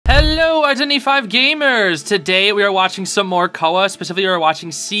Identity 5 gamers! Today we are watching some more COA, specifically we are watching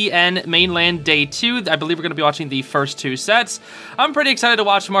CN Mainland Day 2. I believe we're going to be watching the first two sets. I'm pretty excited to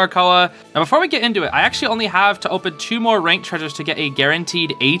watch more COA. Now before we get into it, I actually only have to open 2 more ranked treasures to get a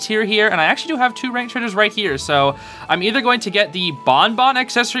guaranteed A tier here, and I actually do have 2 ranked treasures right here, so I'm either going to get the Bonbon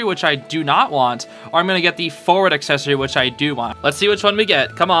accessory, which I do not want, or I'm going to get the Forward accessory, which I do want. Let's see which one we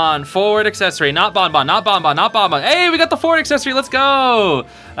get. Come on, Forward accessory, not Bonbon, not Bonbon, not Bonbon. Hey, we got the Forward accessory, let's go!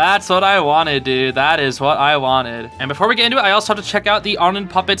 That's what I wanted, dude. That is what I wanted. And before we get into it, I also have to check out the Arnold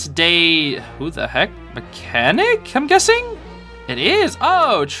Puppets Day... Who the heck? Mechanic, I'm guessing? It is.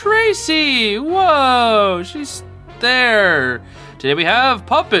 Oh, Tracy. Whoa, she's there. Today we have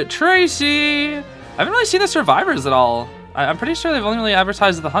Puppet Tracy. I haven't really seen the survivors at all. I'm pretty sure they've only really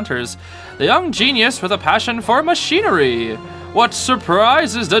advertised the hunters. The young genius with a passion for machinery. What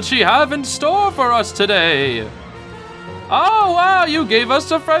surprises does she have in store for us today? Oh, wow, you gave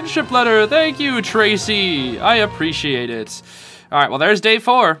us a friendship letter. Thank you, Tracy. I appreciate it. All right, well, there's day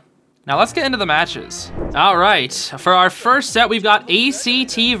 4. Now let's get into the matches. All right, for our first set, we've got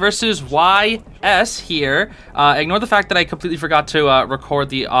ACT versus YS here. Ignore the fact that I completely forgot to record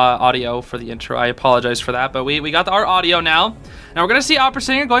the audio for the intro. I apologize for that, but we got our audio now. Now we're gonna see Opera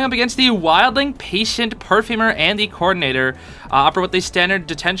Singer going up against the Wildling, Patient, Perfumer, and the Coordinator. Opera with the standard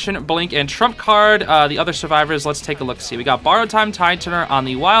Detention, Blink, and Trump card. The other survivors, let's take a look-see. We got Borrowed Time, Tide Turner on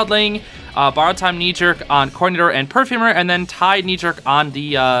the Wildling, Borrowed Time, Knee Jerk on Coordinator and Perfumer, and then Tide, Knee Jerk on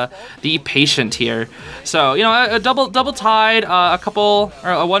the Patient here. So, you know, a double Tide, a couple,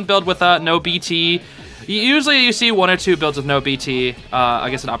 or one build with no BT. Usually you see 1 or 2 builds with no BT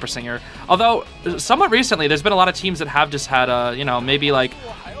against an Opera Singer. Although, somewhat recently, there's been a lot of teams that have just had, you know, maybe like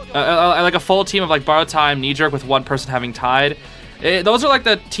a full team of like Borrowed Time, Knee Jerk with 1 person having Tide. Those are like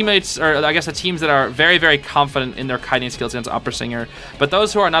the teammates, or I guess the teams that are very, very confident in their kiting skills against Opera Singer. But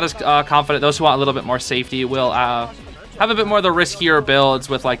those who are not as confident, those who want a little bit more safety, will have a bit more of the riskier builds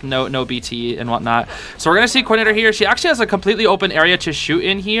with like no BT and whatnot. So we're going to see Coordinator here. She actually has a completely open area to shoot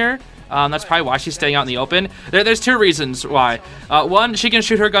in here. That's probably why she's staying out in the open. There's 2 reasons why. 1, she can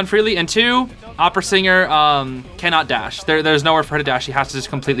shoot her gun freely, and 2, Opera Singer cannot dash. There's nowhere for her to dash. She has to just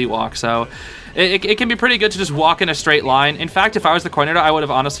completely walk. So it can be pretty good to just walk in a straight line. In fact, if I was the Coordinator, I would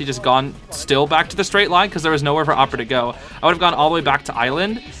have honestly just gone still back to the straight line because there was nowhere for Opera to go. I would have gone all the way back to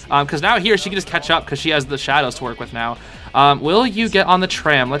Island because now here she can just catch up because she has the shadows to work with now. Will you get on the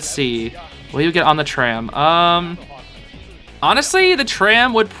tram? Let's see. Will you get on the tram? Honestly, the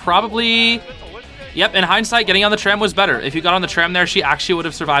tram would probably... Yep, in hindsight, getting on the tram was better. If you got on the tram there, she actually would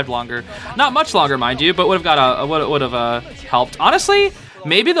have survived longer. Not much longer, mind you, but would have helped. Honestly,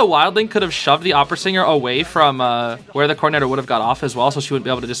 maybe the Wildling could have shoved the Opera Singer away from where the Coordinator would have got off as well, so she wouldn't be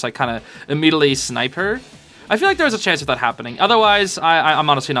able to just like kind of immediately snipe her. I feel like there was a chance of that happening. Otherwise,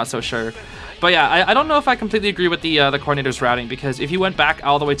 I'm honestly not so sure. But yeah, I don't know if I completely agree with the Coordinator's routing, because if you went back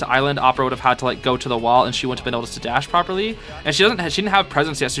all the way to Island, Opera would have had to like go to the wall, and she wouldn't have been able to dash properly. And she didn't have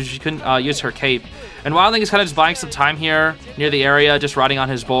presence yet, so she couldn't use her cape. And Wildling is kind of just buying some time here near the area, just riding on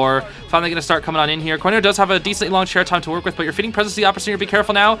his boar. Finally gonna start coming on in here. Coordinator does have a decently long share time to work with, but you're feeding presence to the Opera Singer. Be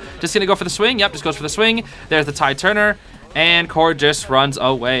careful now. Just gonna go for the swing. Yep, just goes for the swing. There's the Tide Turner, and Cord just runs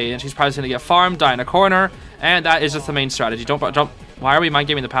away, and she's probably gonna get farmed, die in a corner, and that is just the main strategy. Don't. Why are we mind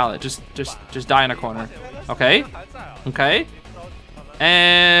gaming the pallet? Just die in a corner. Okay. Okay.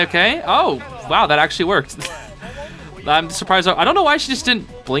 Okay. Oh, wow, that actually worked. I'm surprised. I don't know why she just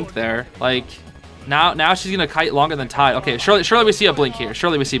didn't blink there. Like, now she's gonna kite longer than Tide. Okay, surely we see a blink here.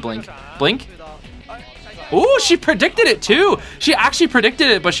 Surely we see blink. Blink. Ooh, she predicted it too. She actually predicted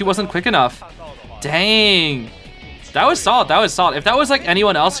it, but she wasn't quick enough. Dang. That was solid. That was solid. If that was like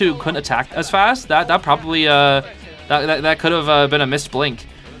anyone else who couldn't attack as fast, that probably that could have been a missed blink.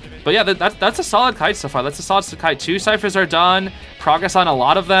 But yeah, that's a solid kite so far. That's a solid kite. 2 ciphers are done. Progress on a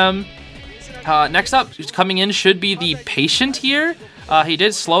lot of them. Next up, coming in should be the Patient here. He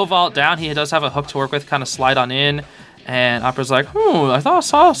did slow vault down. He does have a hook to work with, kind of slide on in. And Opera's like, I thought I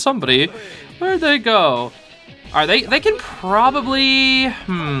saw somebody. Where'd they go? All right, they can probably,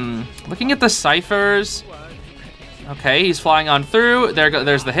 looking at the ciphers. Okay, he's flying on through.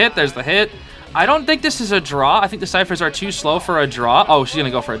 There's the hit. There's the hit. I don't think this is a draw. I think the ciphers are too slow for a draw. Oh, she's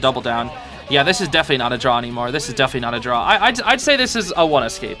gonna go for a double down. Yeah, this is definitely not a draw anymore. This is definitely not a draw. I'd say this is a 1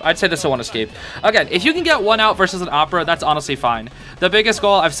 escape. I'd say this is a 1 escape. Again, if you can get 1 out versus an Opera, that's honestly fine. The biggest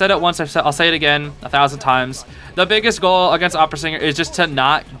goal, I've said it once, I'll say it again 1,000 times. The biggest goal against Opera Singer is just to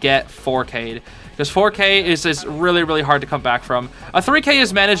not get 4K'd. Because 4K is really, really hard to come back from. A 3K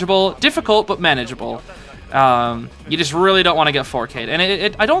is manageable, difficult, but manageable. You just really don't want to get 4K'd.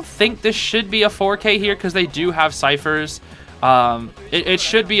 And I don't think this should be a 4K here because they do have ciphers. It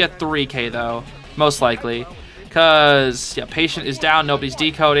should be a 3K though, most likely. Because, yeah, patient is down, nobody's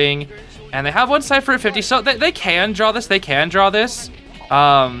decoding. And they have one cipher at 50, so they can draw this, but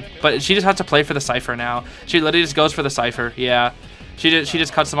she just has to play for the cipher now. She literally just goes for the cipher, yeah. She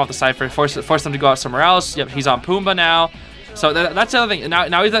just cuts them off the cipher, force them to go out somewhere else. Yep, he's on Pumbaa now. So that's the other thing.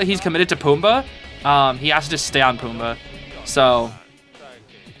 Now that he's committed to Pumbaa, he has to just stay on Pumbaa. So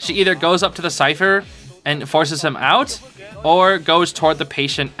she either goes up to the cipher and forces him out, or goes toward the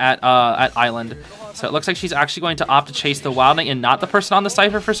patient at Island. So it looks like she's actually going to opt to chase the wildling and not the person on the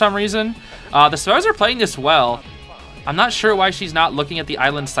cipher for some reason. The Spurs are playing this well. I'm not sure why she's not looking at the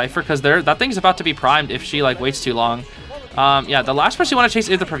Island cipher, because that thing's about to be primed if she like waits too long. Yeah, the last person you want to chase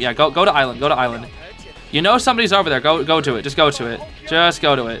is the person. Yeah, go to Island. Go to Island. You know somebody's over there. Go to it. Just go to it. Just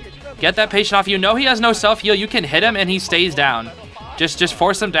go to it. Get that patient off. You know he has no self heal. You can hit him and he stays down. Just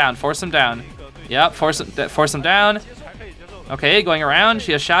force him down. Force him down. Yep. Force him down. Okay, going around.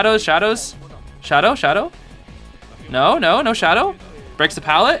 She has shadows. Shadow. No shadow. Breaks the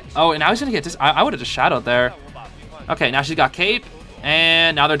pallet. Oh, and now he's gonna get this. I would have just shadowed there. Okay, now she's got cape.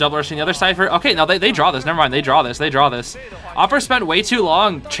 And now they're double rushing the other cipher. Okay, now they draw this. Never mind, they draw this. Opera spent way too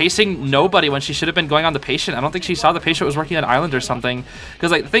long chasing nobody when she should have been going on the patient. I don't think she saw the patient was working at Island or something. Because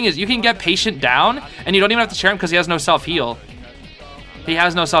like the thing is, you can get patient down, and you don't even have to chair him because he has no self-heal. He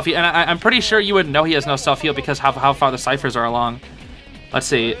has no self-heal, and I'm pretty sure you would know he has no self-heal because how far the ciphers are along. Let's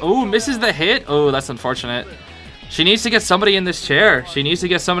see. Oh, misses the hit. Oh, that's unfortunate. She needs to get somebody in this chair.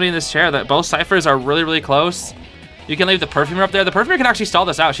 That both ciphers are really, really close. You can leave the perfumer up there. The perfumer can actually stall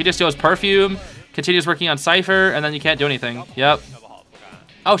this out. She just goes perfume, continues working on cipher, and then you can't do anything. Yep.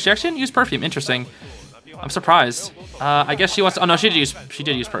 Oh, she actually didn't use perfume. Interesting. I'm surprised. I guess she wants to, oh no, she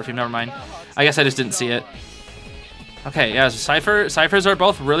did use perfume. Never mind. I guess I just didn't see it. Okay, yeah, ciphers are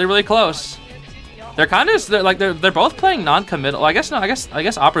both really, really close. They're kind of they're both playing non-committal. Well, I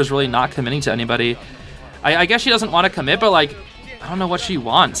guess Opera's really not committing to anybody. I guess she doesn't want to commit, but like I don't know what she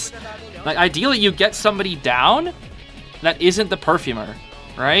wants. Like ideally you get somebody down that isn't the perfumer,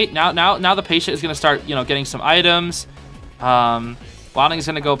 right? Now the patient is gonna start, you know, getting some items. Wilding's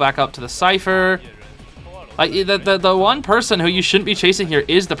gonna go back up to the cipher. Like the one person who you shouldn't be chasing here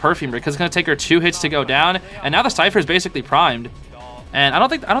is the perfumer, because it's gonna take her 2 hits to go down, and now the cipher is basically primed. And I don't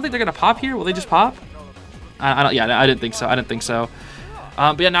think they're gonna pop here. Will they just pop? I didn't think so.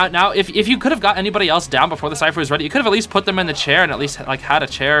 But yeah, now if you could have got anybody else down before the cipher was ready, you could have at least put them in the chair and at least like had a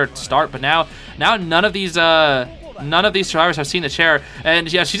chair start. But now none of these survivors have seen the chair,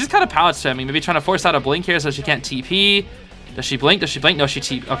 and yeah, she just kind of pallet spamming, maybe trying to force out a blink here so she can't TP. Does she blink? No, she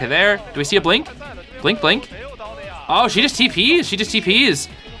TP. Okay, there. Do we see a blink? Blink. Oh, she just TPs.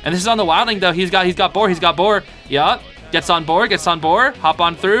 And this is on the wildling though. He's got boar. Yup. Gets on board. Hop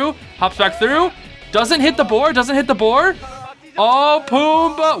on through. Hops back through. Doesn't hit the boar. Oh,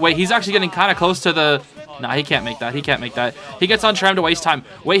 Pumbaa. Wait, he's actually getting kind of close to the... Nah, he can't make that. He gets on tram to waste time.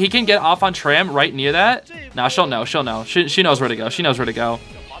 Wait, he can get off on tram right near that? Nah, she'll know. She knows where to go. Yep, she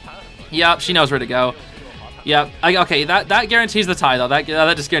knows where to go. Yep. Okay, that guarantees the tie, though. That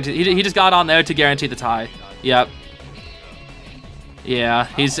just guarantees... He just got on there to guarantee the tie. Yep. Yeah,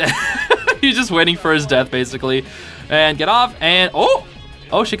 he's... he's just waiting for his death, basically. And get off, and...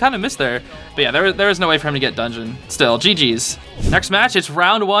 Oh, she kind of missed there. But yeah, there is no way for him to get dungeon. Still, GG's. Next match, it's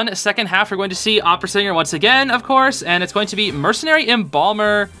round 1, second half. We're going to see Opera Singer once again, of course, and it's going to be Mercenary,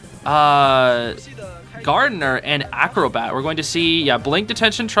 Embalmer, Gardener, and Acrobat. We're going to see, yeah, Blink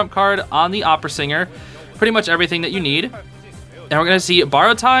Detention trump card on the Opera Singer. Pretty much everything that you need. And we're going to see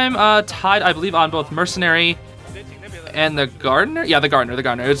Borrow Time tied, I believe, on both Mercenary and the Gardener. Yeah, the Gardener.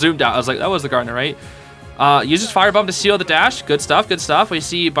 It zoomed out. I was like, that was the Gardener, right? Uses Firebomb to seal the dash. Good stuff. We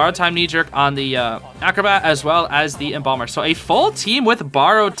see Borrowed Time Knee Jerk on the Acrobat as well as the Embalmer. So a full team with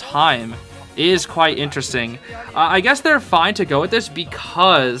Borrowed Time is quite interesting. I guess they're fine to go with this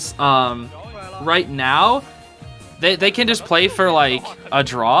because right now they can just play for like a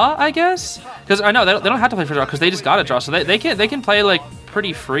draw, I guess. Because I know they don't have to play for a draw because they just got a draw. So they can play like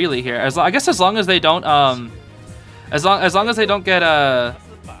pretty freely here. I guess as long as they don't as long as they don't get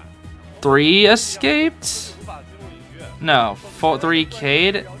 3 escaped? No, 3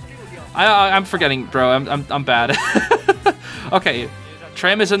 K'd. I'm forgetting, bro. I'm bad. Okay,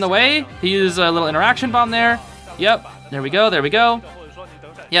 Tram is in the way. He used a little interaction bomb there. Yep, there we go.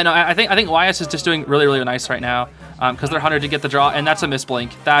 Yeah, no, I think YS is just doing really, really nice right now because they're 100 to get the draw, and that's a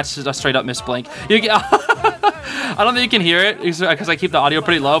misblink. That's just a straight up misblink. You get, I don't think you can hear it because I keep the audio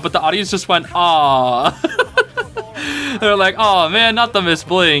pretty low, but the audience just went, aww. They're like, oh man, not the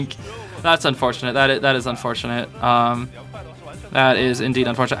misblink. That's unfortunate. That is unfortunate. That is indeed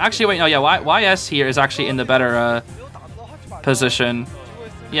unfortunate. Actually, wait, no, yeah, YS here is actually in the better position.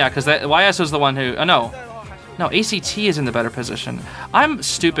 Yeah, because YS was the one who... Oh, no. No, ACT is in the better position. I'm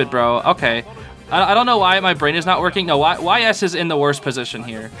stupid, bro. Okay. I don't know why my brain is not working. No, YS is in the worst position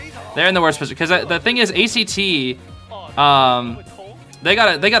here. They're in the worst position. Because the thing is, ACT... They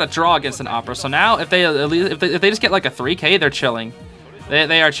gotta draw against an Opera. So now, if they just get like a 3K, they're chilling.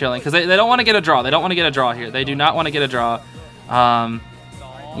 They are chilling. Because they don't want to get a draw. They don't want to get a draw here. They do not want to get a draw.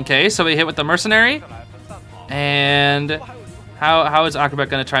 Okay, so we hit with the Mercenary. And... How is Acrobat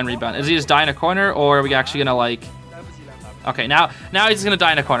gonna try and rebound? Is he just die in a corner, or are we actually gonna like? Okay, now he's just gonna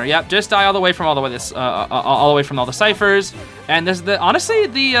die in a corner. Yep, just die all the way from all the way from all the ciphers. And honestly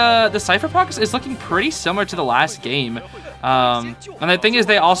the cipher proc is looking pretty similar to the last game. And the thing is,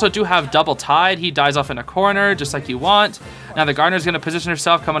 they also do have double tide. He dies off in a corner, just like you want. Now the Gardener's gonna position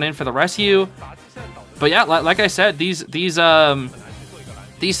herself, coming in for the rescue. But yeah, like I said, these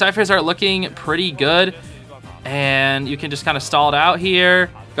ciphers are looking pretty good. And you can just kind of stall it out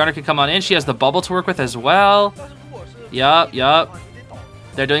here. Gardener can come on in. She has the bubble to work with as well. Yup.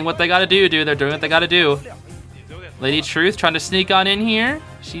 They're doing what they gotta do, dude. They're doing what they gotta do. Lady Truth trying to sneak on in here.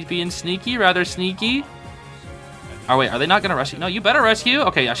 She's being sneaky, rather sneaky. Oh, wait, are they not gonna rescue? No, you better rescue.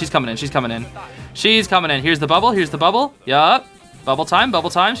 Okay, yeah, she's coming in. She's coming in. Here's the bubble. Here's the bubble. Yup. Bubble time.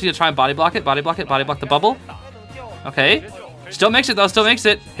 She's gonna try and body block it. Body block the bubble. Okay. Still makes it, though. Still makes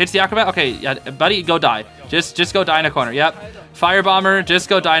it. Hits the Acrobat. Okay, yeah, buddy, go die. Just go die in a corner. Yep. Firebomber, just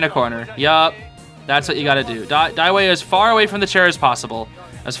go die in a corner. Yup. That's what you gotta do. Die away as far away from the chair as possible.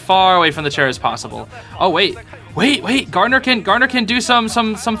 As far away from the chair as possible. Oh, wait. Gardener can do some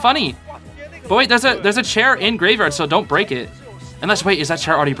funny. But wait, there's a chair in graveyard, so don't break it. Unless, wait, is that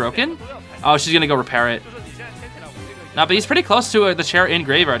chair already broken? Oh, she's gonna go repair it. Nah, but he's pretty close to the chair in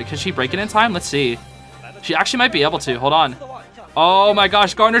graveyard. Can she break it in time? Let's see. She actually might be able to. Hold on. Oh my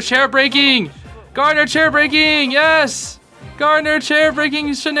gosh, Gardener chair breaking! Gardener chair breaking! Yes! Gardener chair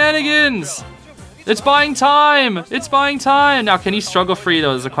breaking shenanigans! It's buying time! It's buying time! Now, can he struggle free,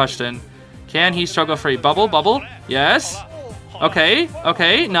 though, is the question. Can he struggle free? Bubble. Yes. Okay.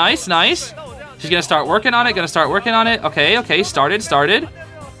 Nice. She's gonna start working on it. Okay. Started.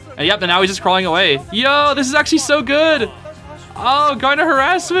 And yep, and now he's just crawling away. Yo, this is actually so good! Oh, Gardener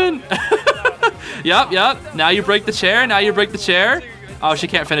harassment! Yep. Now you break the chair. Oh, she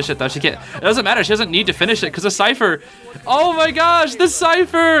can't finish it, though. She can't. It doesn't matter. She doesn't need to finish it because the cipher. Oh, my gosh. The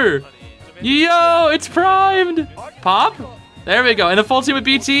cipher. Yo, it's primed. Pop. There we go. And a full team with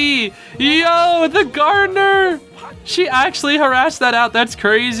BT. Yo, the Gardener. She actually harassed that out. That's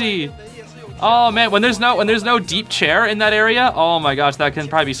crazy. Oh, man. When there's no deep chair in that area. Oh, my gosh. That can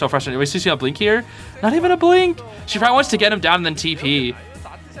probably be so frustrating. Wait, see a blink here? Not even a blink. She probably wants to get him down and then TP.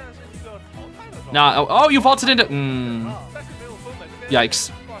 Nah, oh, you vaulted into... Yikes.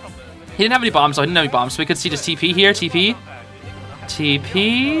 He didn't have any bombs, so we could see just TP here. TP.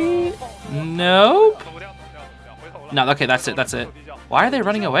 Nope. No, okay, that's it. Why are they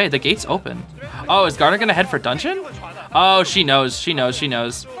running away? The gate's open. Oh, is Gardener gonna head for dungeon? Oh, she knows. She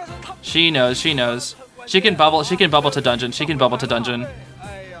can bubble to dungeon.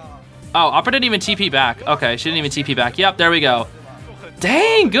 Oh, Opera didn't even TP back. Okay, she didn't even TP back. Yep, there we go.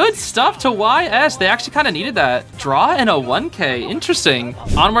 Dang, good stuff to YS. They actually kind of needed that. Draw and a 1K. Interesting.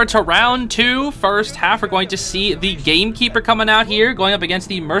 Onward to round 2. First half, we're going to see the Gamekeeper coming out here, going up against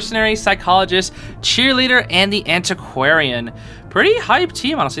the Mercenary, Psychologist, Cheerleader, and the Antiquarian. Pretty hype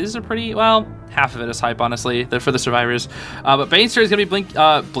team, honestly. This is a pretty, well, half of it is hype, honestly, for the survivors. But Banester is going to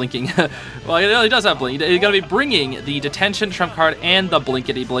be blinking. Well, he does have blink. He's going to be bringing the Detention Trump card and the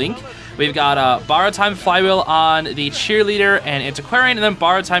Blinkety Blink. We've got Borrow Time Flywheel on the Cheerleader and Antiquarian, and then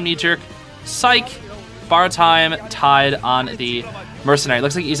Borrow Time Knee Jerk, Psych, Borrow Time Tide on the Mercenary.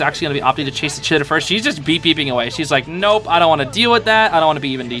 Looks like he's actually going to be opting to chase the Cheerleader first. She's just beeping away. She's like, nope, I don't want to deal with that. I don't want to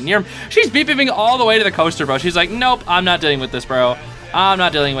be even near him. She's beeping all the way to the coaster, bro. She's like, nope, I'm not dealing with this, bro. I'm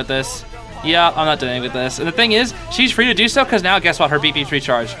not dealing with this. Yeah, I'm not dealing with this. And the thing is, she's free to do so because now, guess what? Her beeps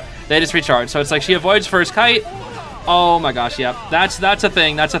recharge. They just recharge. So it's like she avoids first kite. Oh my gosh, yep. That's a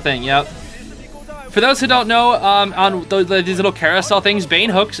thing. That's a thing, yep. For those who don't know, on these little carousel things, Bane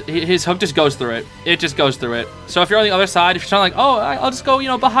hooks, his hook just goes through it. It just goes through it. So if you're on the other side, if you're trying to like, oh, I'll just go, you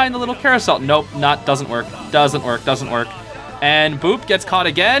know, behind the little carousel. Nope, doesn't work. Doesn't work. And Boop gets caught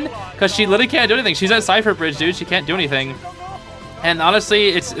again because she literally can't do anything. She's at Cypher Bridge, dude. She can't do anything. And honestly,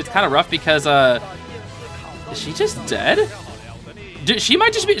 it's kind of rough because, is she just dead? Dude, she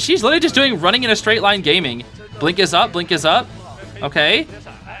might just be, she's literally just running in a straight line gaming. Blink is up. Okay.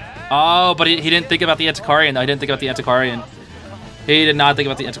 Oh, but he didn't think about the Antiquarian, though. He didn't think about the Antiquarian. He did not think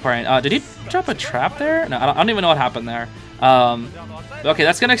about the Antiquarian. Did he drop a trap there? No, I don't even know what happened there. Okay,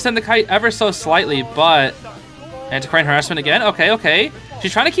 that's going to extend the kite ever so slightly, but Antiquarian harassment again. Okay, okay.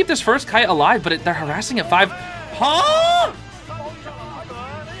 She's trying to keep this first kite alive, but they're harassing at 5. Huh?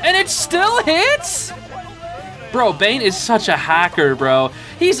 And it still hits? Bro, Bane is such a hacker, bro.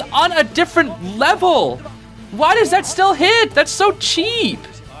 He's on a different level. Why does that still hit? That's so cheap.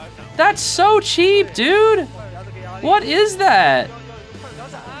 That's so cheap, dude. What is that?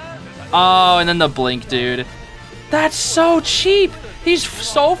 Oh, and then the blink, dude. That's so cheap. He's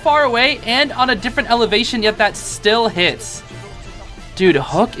so far away and on a different elevation, yet that still hits. Dude,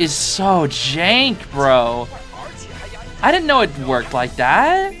 Hook is so jank, bro. I didn't know it worked like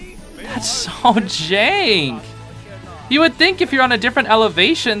that. That's so jank. You would think if you're on a different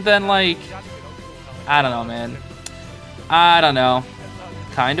elevation, then like, I don't know, man. I don't know.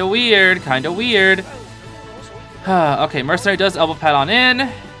 Kinda weird, kinda weird. Okay, Mercenary does elbow pad on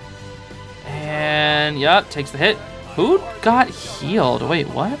in. And, yep, takes the hit. Who got healed? Wait,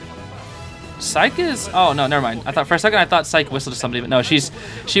 what? Psych is, oh no, never mind. I thought for a second I thought Psych whistled to somebody, but no, she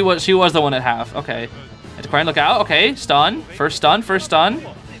was the one at half. Okay. Antiquarian, look out. Okay, stun. First stun, first stun.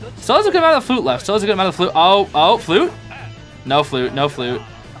 Still has a good amount of flute left. Still has a good amount of flute. Oh, flute? No flute, no flute.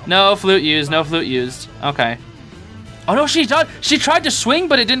 No flute used, no flute used. Okay. Oh no, she tried to swing,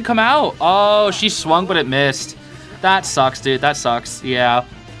 but it didn't come out. Oh, she swung, but it missed. That sucks, dude. That sucks. Yeah.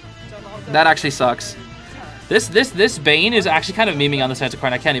 That actually sucks. This Bane is actually kind of memeing on this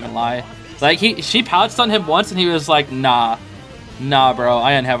Antiquarian. I can't even lie. Like, she pallet stunned him once, and he was like, nah. Nah, bro.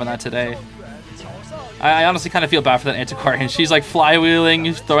 I ain't having that today. I honestly kind of feel bad for that Antiquarian. She's like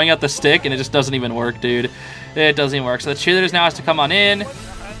flywheeling, throwing out the stick, and it just doesn't even work, dude. It doesn't even work. So the cheerleaders now has to come on in.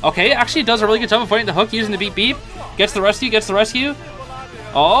 Okay, actually does a really good job of avoiding the hook, using the beep beep. Gets the rescue, gets the rescue.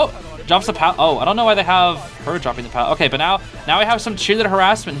 Oh, drops the pallet. Oh, I don't know why they have her dropping the pallet. Okay, but now we have some cheerleader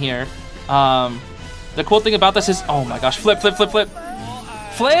harassment here. The cool thing about this is, oh my gosh, flip, flip, flip, flip.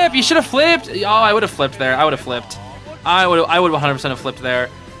 Flip, you should have flipped. Oh, I would have flipped there. I would have flipped. I would 100% have flipped there.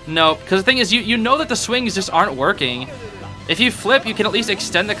 No, because the thing is, you know that the swings just aren't working. If you flip, you can at least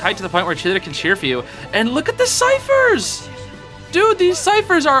extend the kite to the point where cheerleader can cheer for you. And look at the ciphers! Dude, these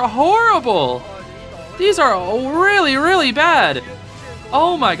ciphers are horrible. These are really, really bad.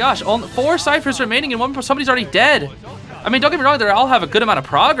 Oh my gosh, only 4 ciphers remaining and somebody's already dead. I mean, don't get me wrong, they all have a good amount of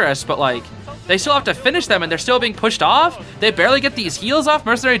progress, but like, they still have to finish them and they're still being pushed off. They barely get these heals off.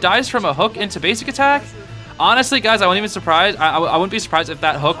 Mercenary dies from a hook into basic attack. Honestly, guys, I wouldn't even surprised. I wouldn't be surprised if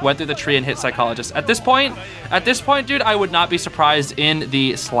that hook went through the tree and hit Psychologist. At this point, dude, I would not be surprised in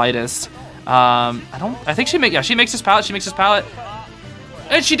the slightest. I think she makes his pallet. She makes his pallet,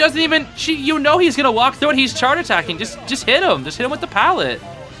 and she doesn't even. You know he's gonna walk through it. He's chart attacking. Just hit him. Just hit him with the pallet.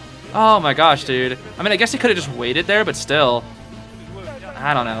 Oh my gosh, dude. I mean, I guess he could have just waited there, but still,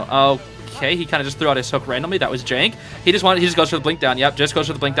 I don't know. Okay, he kind of just threw out his hook randomly. That was jank. He just goes for the blink down. Yep, just goes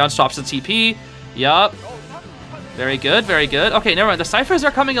for the blink down. Stops the TP. Yup. Very good, very good. Okay, never mind. The ciphers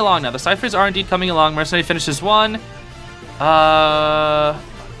are coming along now. The ciphers are indeed coming along. Mercenary finishes 1.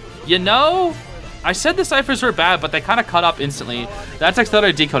 You know, I said the ciphers were bad, but they kind of cut up instantly. That's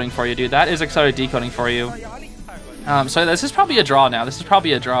accelerated decoding for you, dude. That is accelerated decoding for you. So this is probably a draw now. This is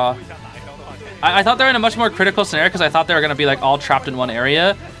probably a draw. I thought they were in a much more critical scenario because I thought they were going to be like all trapped in one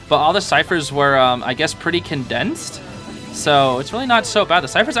area, but all the ciphers were, I guess, pretty condensed. So it's really not so bad. The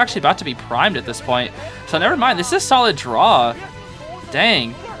cipher's actually about to be primed at this point. So never mind. This is a solid draw.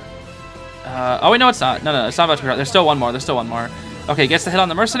 Dang. Oh, wait, no, it's not. No, it's not about to be drawn. There's still one more. There's still one more. Okay, gets the hit on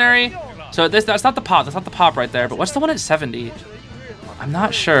the mercenary. So that's not the pop. That's not the pop right there. But what's the one at 70? I'm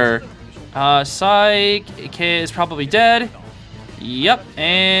not sure. Psych K is probably dead. Yep.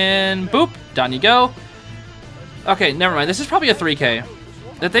 And boop. Down you go. Okay, never mind. This is probably a 3K.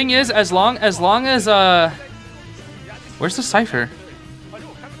 The thing is, as long as where's the cipher?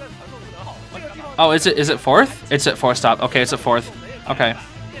 Oh, is it 4th? It's at 4th stop. Okay, it's at 4th. Okay.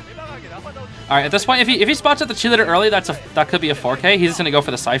 All right, at this point, if he spots at the cheerleader early, that could be a 4K. He's just gonna go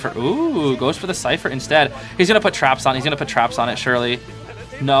for the cipher. Ooh, goes for the cipher instead. He's gonna put traps on. He's gonna put traps on it, surely.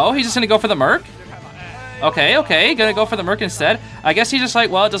 No, he's just gonna go for the merc. Okay, gonna go for the merc instead. I guess he's just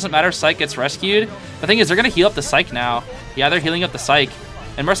like, well, it doesn't matter. Psych gets rescued. The thing is, they're gonna heal up the psych now. Yeah, they're healing up the psych,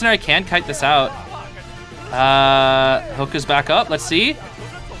 and mercenary can kite this out. Hook is back up. Let's see.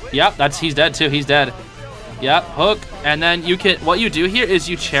 Yep, he's dead too. He's dead. Yep, hook, and then what you do here is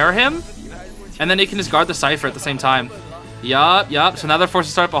you chair him, and then you can just guard the cipher at the same time. Yup. So now they're forced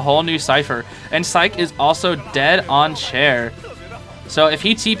to start up a whole new cipher. And Psych is also dead on chair. So if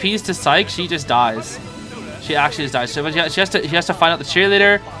he TPs to Psych, she just dies. She actually just dies. So she has to find out the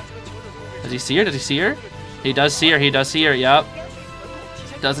cheerleader. Does he see her? He does see her. Yup.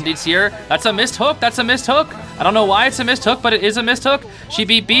 Does indeed see her. That's a missed hook. I don't know why it's a missed hook, but it is a missed hook. She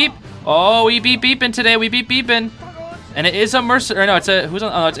beep. Oh, we beat beeping today. We beat beeping. And it is a Mercer, or no, it's a, who's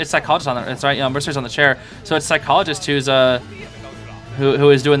on, oh, it's Psychologist on there. That's right, Mercer's on the chair. So it's Psychologist who's, who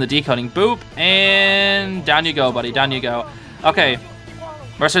is doing the decoding. Boop, and down you go, buddy, down you go. Okay,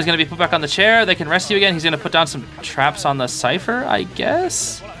 Mercer's gonna be put back on the chair. They can rest you again. He's gonna put down some traps on the Cypher, I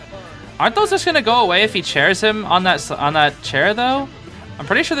guess. Aren't those just gonna go away if he chairs him on that chair, though? I'm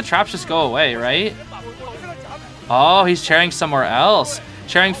pretty sure the traps just go away, right? Oh, he's chairing somewhere else.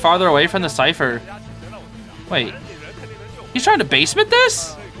 Chairing farther away from the Cypher. Wait. He's trying to basement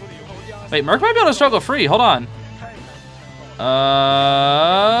this? Wait, Merc might be able to struggle free. Hold on.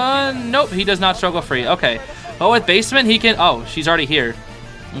 Nope, he does not struggle free. Okay. Oh, with basement, he can... Oh, she's already here.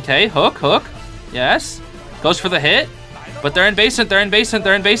 Okay, hook, hook. Yes. Goes for the hit. But they're in basement, they're in basement,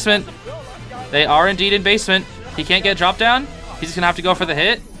 they're in basement. They are indeed in basement. He can't get drop down. He's just gonna have to go for the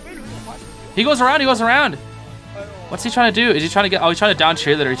hit. He goes around, he goes around. What's he trying to do? Is he trying to get... Oh, he's trying to down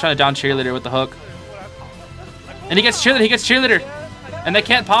cheerleader. He's trying to down cheerleader with the hook. And he gets cheerleader, And they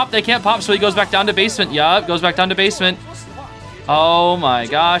can't pop, so he goes back down to basement. Yup, goes back down to basement. Oh my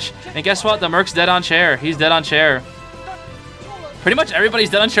gosh. And guess what? The Merc's dead on chair. He's dead on chair. Pretty much everybody's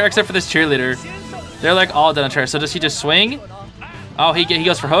dead on chair except for this cheerleader. They're like all dead on chair. So does he just swing? Oh, he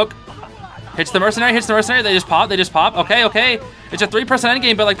goes for hook. Hits the mercenary, They just pop. Okay, okay. It's a 3-person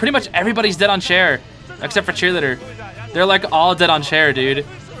endgame, but like pretty much everybody's dead on chair. Except for cheerleader. They're like all dead on chair, dude.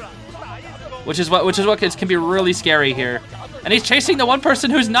 Which is what can be really scary here. And he's chasing the one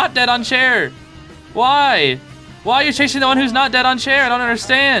person who's not dead on chair. Why? Why are you chasing the one who's not dead on chair? I don't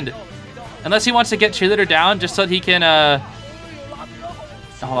understand. Unless he wants to get cheerleader down just so that he can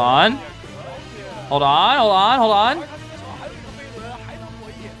hold on.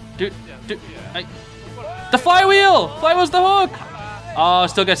 Dude, the flywheel! Flywheel's the hook! Oh,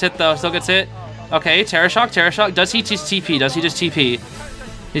 still gets hit though, still gets hit. Okay, Terror Shock. Does he just TP? Does he just TP?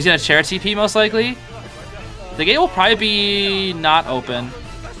 He's gonna chair TP most likely. The gate will probably be not open.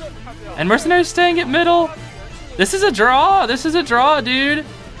 And Mercenary's staying at middle. This is a draw. This is a draw, dude.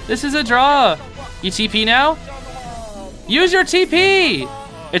 This is a draw. You TP now? Use your TP.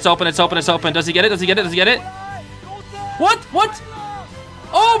 It's open, it's open, it's open. Does he get it? Does he get it? Does he get it? What? What?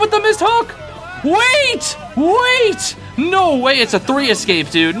 Oh, but the missed hook. Wait! Wait! No way. It's a 3 escape,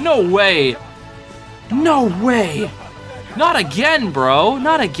 dude. No way. No way. Not again, bro.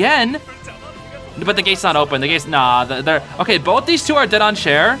 Not again. But the gate's not open. The gate's... Nah, they're... Okay, both these two are dead on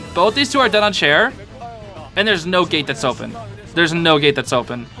chair. Both these two are dead on chair. And there's no gate that's open. There's no gate that's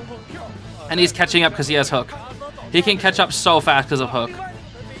open. And he's catching up because he has hook. He can catch up so fast because of hook.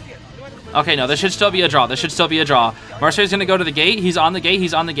 Okay, no, this should still be a draw. This should still be a draw. Mercer's going to go to the gate. He's on the gate.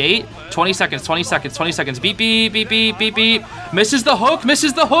 He's on the gate. 20 seconds, 20 seconds, 20 seconds. Beep, beep, beep, beep, beep, beep. Misses the hook,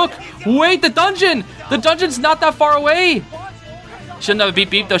 misses the hook. Wait, the dungeon. The dungeon's not that far away. She doesn't have a beep,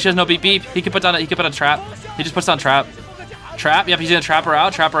 beep, though. She has no beep, beep. He could put down a trap. He just puts down trap. Trap, yep, he's going to trap her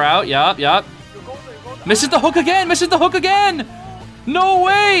out, yep, yep. Misses the hook again, misses the hook again. No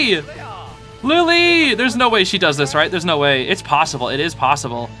way. Lily, there's no way she does this, right? There's no way. It's possible. It is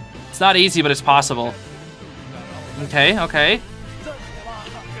possible. It's not easy, but it's possible. Okay, okay.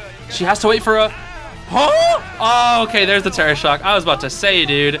 She has to wait for a... Huh? Oh, okay, there's the Terror Shock. I was about to say,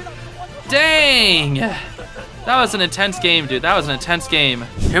 dude. Dang. That was an intense game, dude. That was an intense game.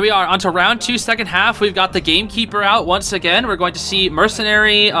 Here we are, onto round 2, second half. We've got the Gamekeeper out once again. We're going to see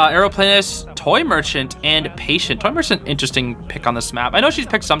Mercenary, Aeroplanist, Toy Merchant, and Patient. Toy Merchant, interesting pick on this map. I know she's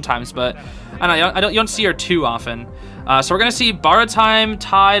picked sometimes, but you don't see her too often. So we're going to see Borrowed Time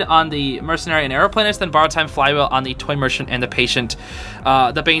Tide on the Mercenary and Aeroplanist, then Borrowed Time Flywheel on the Toy Merchant and the Patient.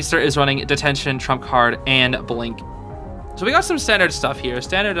 The Banester is running Detention, Trump Card, and Blink. So we got some standard stuff here.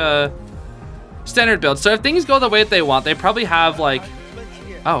 Standard build. So if things go the way that they want, they probably have like...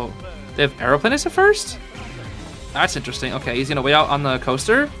 Oh, they have Aeroplanist at first? That's interesting. Okay, he's going to wait out on the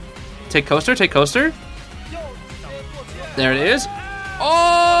coaster. Take coaster, take coaster. There it is.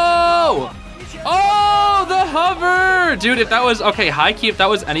 Oh! Oh, the hover! Dude, if that was... Okay, high key, if that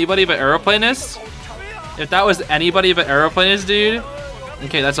was anybody but Aeroplanist. If that was anybody but Aeroplanist, dude.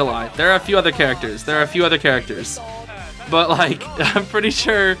 Okay, that's a lie. There are a few other characters. But, like, I'm pretty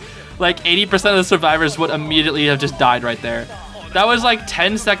sure, like, 80% of the survivors would immediately have just died right there. That was, like,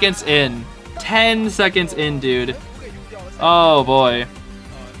 10 seconds in. 10 seconds in, dude. Oh, boy.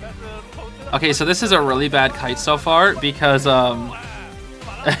 Okay, so this is a really bad kite so far because,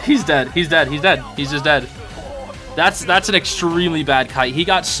 he's dead. He's just dead. That's an extremely bad kite. He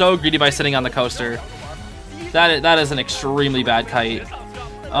got so greedy by sitting on the coaster. That is an extremely bad kite.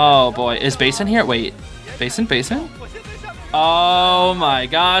 Oh boy, is Basin here? Wait, Basin? Oh my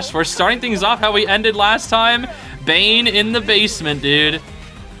gosh, we're starting things off how we ended last time. Bane in the basement, dude.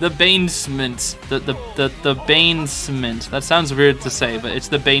 The Banesment. The Banesment. That sounds weird to say, but it's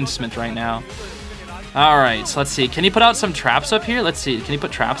the Banesment right now. Alright, so let's see. Can he put out some traps up here? Let's see. Can he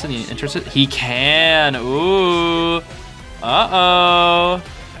put traps in the interested? He can. Ooh. Uh-oh.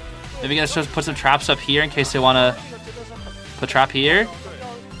 Maybe gonna just put some traps up here in case they wanna put trap here.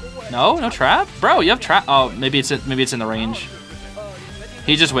 No? No trap? Bro, you have trap. Oh, maybe it's in the range.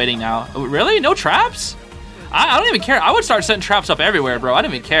 He's just waiting now. Oh, really? No traps? I don't even care. I would start setting traps up everywhere, bro. I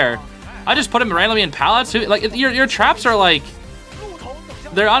don't even care. I just put them randomly in pallets. Like, your traps are like...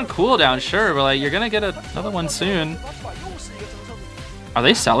 They're on cooldown, sure, but like, you're gonna get another one soon. Are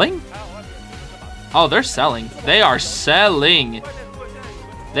they selling? Oh, they're selling. They are selling.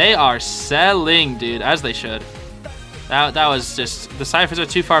 They are selling, dude, as they should. That was just... The ciphers are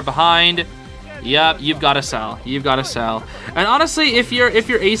too far behind. Yep, you've got to sell. You've got to sell. And honestly, if you're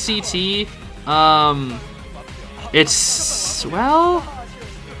ACT, it's, well,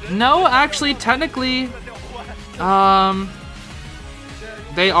 no, actually, technically,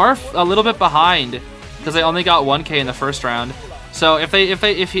 they are a little bit behind because they only got 1K in the first round. So if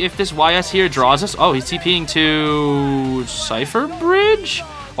this YS here draws us, oh, he's TPing to Cypher Bridge.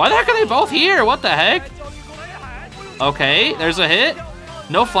 Why the heck are they both here? What the heck? Okay, there's a hit.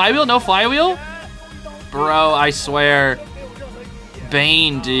 No flywheel, no flywheel. Bro, I swear.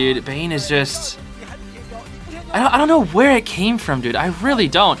 Bane, dude. Bane is just... I don't know where it came from, dude. I really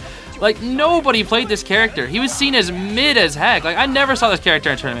don't. Like, nobody played this character. He was seen as mid as heck. Like, I never saw this character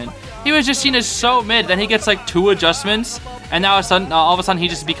in a tournament. He was just seen as so mid. Then he gets, like, 2 adjustments. And now all of a sudden, he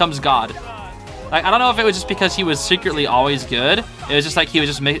just becomes God. Like, I don't know if it was just because he was secretly always good. It was just like he was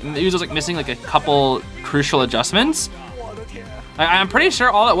just like missing, like, a couple crucial adjustments. I'm pretty sure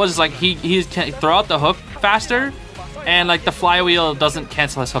all it was is, like, he can throw out the hook faster. And, like, the flywheel doesn't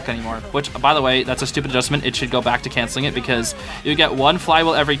cancel his hook anymore. Which, by the way, that's a stupid adjustment. It should go back to canceling it because you get 1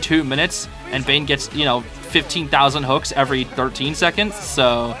 flywheel every 2 minutes. And Bane gets, you know, 15,000 hooks every 13 seconds.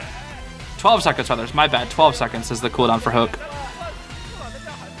 So, 12 seconds, rather. My bad. 12 seconds is the cooldown for hook.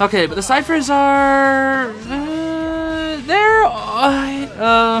 Okay, but the ciphers are...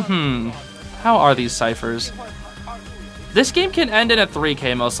 How are these ciphers? This game can end in a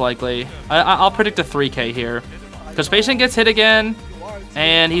 3K, most likely. I'll predict a 3K here. Because Patient gets hit again,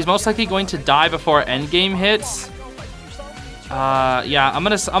 and he's most likely going to die before endgame hits. Yeah, I'm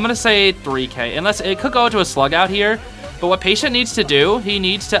gonna say 3K. Unless it could go to a slug out here. But what Patient needs to do, he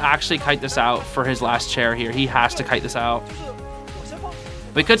needs to actually kite this out for his last chair here. He has to kite this out.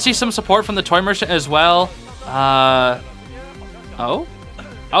 We could see some support from the Toy Merchant as well.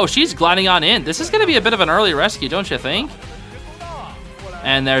 Oh, she's gliding on in. This is gonna be a bit of an early rescue, don't you think?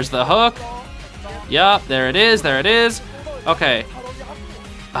 And there's the hook. Yup, there it is, there it is. Okay.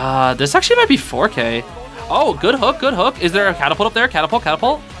 This actually might be 4K. Oh, good hook, good hook. Is there a catapult up there? Catapult,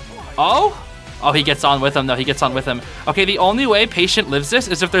 catapult. Oh, he gets on with him, though. He gets on with him. Okay, the only way Patient lives this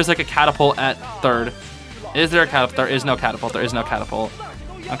is if there's, like, a catapult at third. Is there a catapult? There is no catapult. There is no catapult.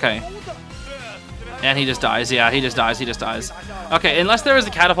 Okay. And he just dies. Yeah, he just dies. He just dies. Okay, unless there was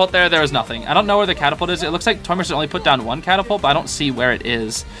a catapult there, there was nothing. I don't know where the catapult is. It looks like Tormer's only put down 1 catapult, but I don't see where it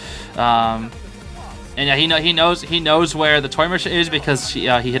is. And yeah, he knows where the Toy Merchant is because he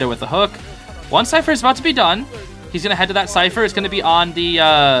hit her with the hook. 1 cipher is about to be done. He's gonna head to that cipher. It's gonna be on the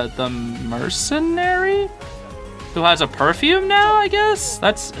mercenary who has a perfume now, I guess.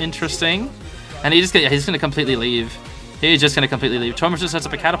 That's interesting. And he's gonna completely leave. He's just gonna completely leave. Toy Merchant sets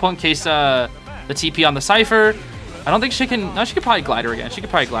up a catapult in case the TP on the cipher. I don't think she can. No, she could probably glide her again. She could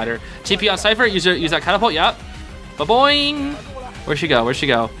probably glide her. TP on cipher. Use that catapult. Yep. Ba-boing. Where'd she go? Where'd she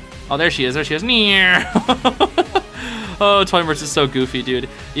go? Oh, there she is. There she is. Oh, Toy Merchant is so goofy, dude.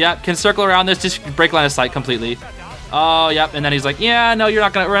 Yep, can circle around this. Just break line of sight completely. Oh, yep. And then he's like, yeah, no, we're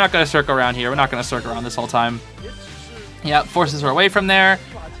not gonna circle around here. We're not gonna circle around this whole time. Yep, forces her away from there.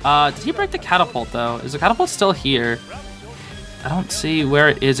 Did he break the catapult, though? Is the catapult still here? I don't see where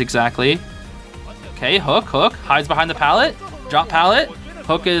it is exactly. Okay, hook. Hides behind the pallet. Drop pallet.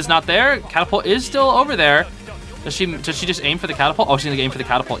 Hook is not there. Catapult is still over there. Does she just aim for the catapult? Oh, she's gonna aim for the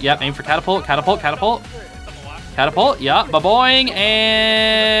catapult. Yep, aim for catapult. Catapult. Yep, ba-boing,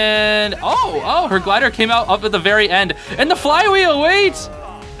 and oh, her glider came out up at the very end, and the flywheel. Wait.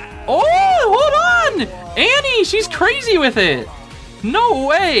 Oh, hold on, Annie. She's crazy with it. No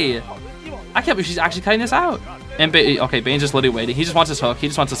way. I can't believe she's actually cutting this out. And okay, Bane's just literally waiting. He just wants his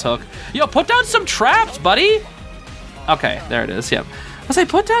hook. Yo, put down some traps, buddy. Okay, there it is. Yep. I say,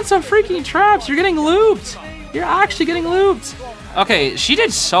 put down some freaking traps. You're getting looped. You're actually getting looped. Okay, she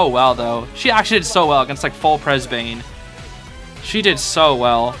did so well, though. She actually did so well against, like, full Pres Bane. She did so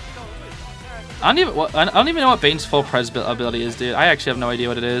well. I don't even know what Bane's full pres ability is, dude. I actually have no idea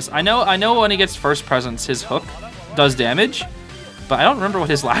what it is. I know when he gets first presence, his hook does damage, but I don't remember what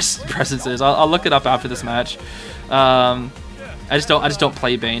his last presence is. I'll look it up after this match. I just don't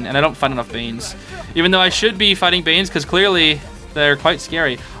play Bane, and I don't fight enough Banes, even though I should be fighting Banes because clearly they're quite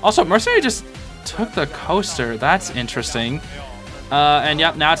scary. Also, Mercenary just took the coaster. That's interesting. And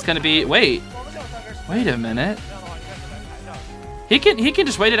yep, now it's gonna be. Wait a minute. He can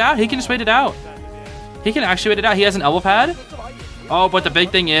just wait it out. He can just wait it out. He can actually wait it out. He has an elbow pad. Oh, but the big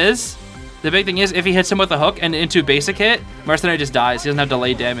thing is, if he hits him with a hook and into basic hit, Mercenary just dies. He doesn't have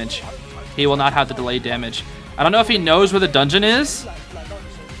delayed damage. He will not have the delayed damage. I don't know if he knows where the dungeon is.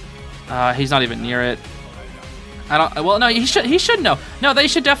 He's not even near it. Well, no, he should know. No, they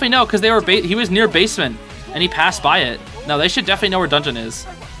should definitely know because he was near basement and he passed by it. No, they should definitely know where dungeon is.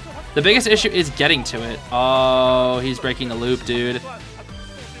 The biggest issue is getting to it. Oh, he's breaking the loop, dude.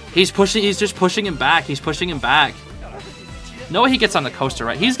 He's just pushing him back. He's pushing him back. No way he gets on the coaster,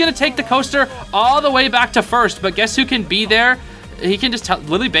 right? He's gonna take the coaster all the way back to first, but guess who can be there? He can just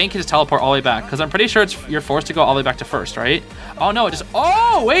literally Bane can just teleport all the way back because I'm pretty sure you're forced to go all the way back to first, right? Oh no,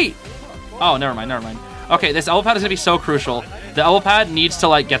 oh wait. Oh, never mind. Okay, this elbow pad is gonna be so crucial. The elbow pad needs to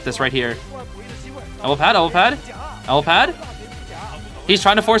like get this right here. Elbow pad. He's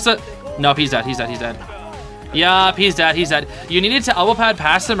trying to force it. Nope, he's dead. Yup, he's dead. You needed to elbow pad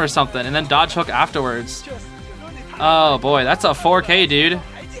past him or something and then dodge hook afterwards. Oh boy, that's a 4K, dude.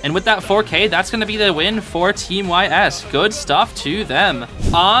 And with that 4K, that's gonna be the win for Team YS. Good stuff to them.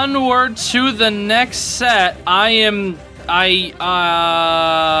 Onward to the next set.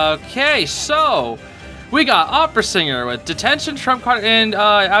 Okay, so we got Opera Singer with Detention, Trump Card, and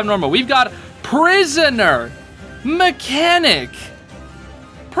Abnormal. We've got Prisoner Mechanic.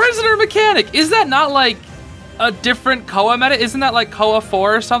 Is that not like a different COA meta? Isn't that like COA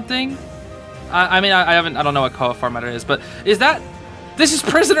 4 or something? I mean, I don't know what COA 4 meta is, but this is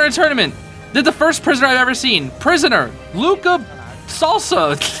Prisoner in tournament. They're the first Prisoner I've ever seen. Prisoner, Luca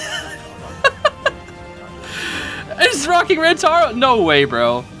Salsa. Is rocking Red Taro? No way,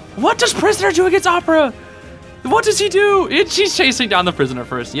 bro. What does Prisoner do against Opera? What does he do? She's chasing down the Prisoner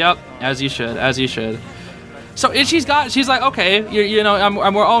first. Yep, as you should. So she's like, okay, you know,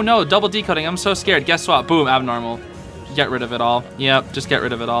 oh no, double decoding. I'm so scared. Guess what? Boom, Abnormal. Get rid of it all. Yep, just get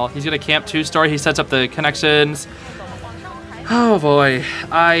rid of it all. He's gonna camp 2-story. He sets up the connections. Oh boy,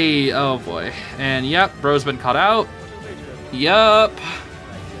 oh boy. And yep, bro's been caught out. Yup.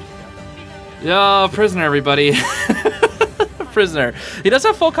 Yo, Prisoner, everybody. Prisoner. He does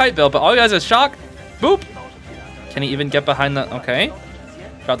have full kite build, but all he has is shock. Boop. Can he even get behind the... Okay.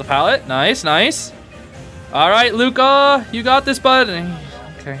 Got the pallet. Nice. All right, Luca. You got this, bud.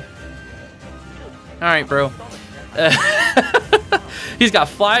 Okay. All right, bro. He's got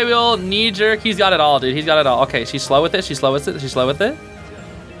flywheel, knee jerk. He's got it all, dude. He's got it all. Okay, she's slow with it.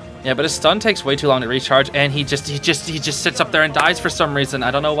 Yeah, but his stun takes way too long to recharge, and he just sits up there and dies for some reason. I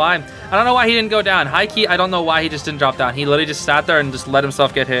don't know why. He didn't go down. High key, I don't know why he just didn't drop down. He literally just sat there and just let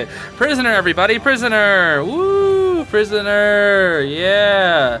himself get hit. Prisoner, everybody, Prisoner. Woo, Prisoner.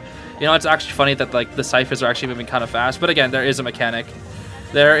 Yeah. You know, it's actually funny that like the ciphers are actually moving kind of fast, but again, there is a mechanic.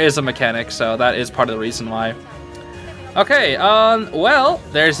 So that is part of the reason why. Okay, well,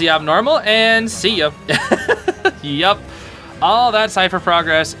 there's the Abnormal, and see ya. Yup. All that cipher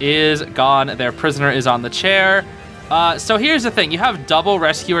progress is gone. Their Prisoner is on the chair. So here's the thing. You have double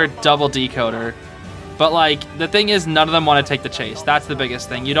Rescuer, double Decoder. But, like, the thing is, none of them want to take the chase. That's the biggest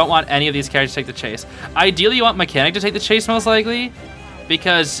thing. You don't want any of these characters to take the chase. Ideally, you want Mechanic to take the chase, most likely.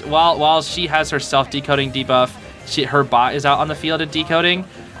 Because while she has her self-decoding debuff, her bot is out on the field and decoding.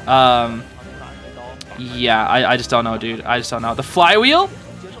 Yeah, I just don't know, dude. I just don't know. The flywheel?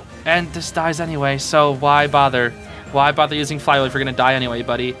 And this dies anyway, so why bother? Why bother using flywheel if you're gonna die anyway,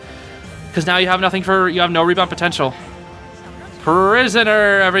 buddy? Because now you have you have no rebound potential.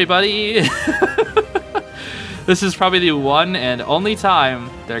 Prisoner, everybody. This is probably the one and only time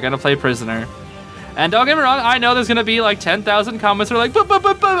they're gonna play Prisoner. And don't get me wrong, I know there's gonna be like 10,000 comments that are like, but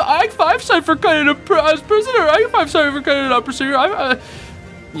I 5-side for cutting as Prisoner. I 5-side for cutting a Prisoner.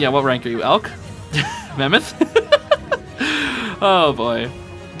 Yeah, what rank are you, Elk? Mammoth? Oh boy.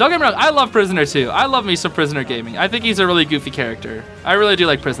 Don't get me wrong, I love Prisoner too. I love me some Prisoner gaming. I think he's a really goofy character. I really do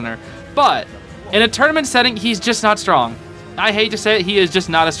like Prisoner. But in a tournament setting, he's just not strong. I hate to say it, he is just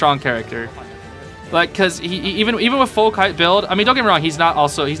not a strong character. Like, cause he even with full kite build, I mean, don't get me wrong, he's not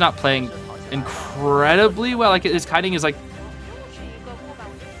playing incredibly well. Like his kiting is like,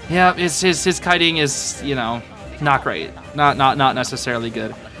 yeah, his kiting is, you know, not great, not necessarily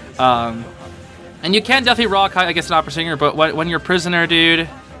good. And you can definitely raw kite against an Opera Singer, but when you're Prisoner, dude.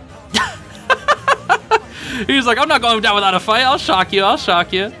 He's like, I'm not going down without a fight. I'll shock you. I'll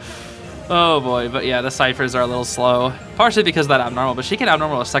shock you. Oh boy, but yeah, the ciphers are a little slow. Partially because of that abnormal, but she can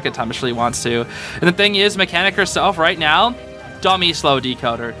abnormal a second time if she really wants to. And the thing is, Mechanic herself right now, dummy slow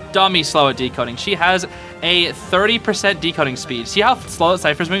decoder. Dummy slow at decoding. She has a 30% decoding speed. See how slow the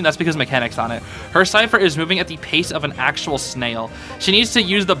cipher's moving? That's because Mechanic's on it. Her cipher is moving at the pace of an actual snail. She needs to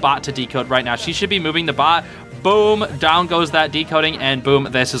use the bot to decode right now. She should be moving the bot. Boom, down goes that decoding, and boom,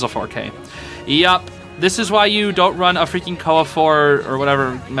 this is a 4K. Yup. This is why you don't run a freaking COA 4 or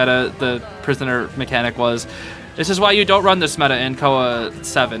whatever meta the prisoner mechanic was. This is why you don't run this meta in COA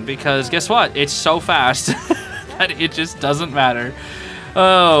 7, because guess what? It's so fast that it just doesn't matter.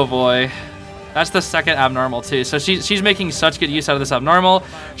 Oh boy. That's the second abnormal too. So she's making such good use out of this abnormal.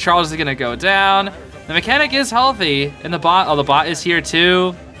 Charles is gonna go down. The mechanic is healthy, and the bot is here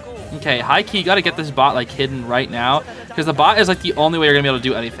too. Okay, high key, you gotta get this bot like hidden right now, because the bot is like the only way you're gonna be able to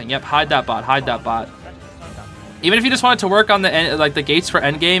do anything. Yep, hide that bot, hide that bot. Even if you just wanted to work on the gates for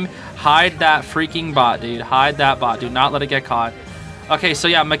endgame, hide that freaking bot, dude. Hide that bot. Do not let it get caught. Okay, so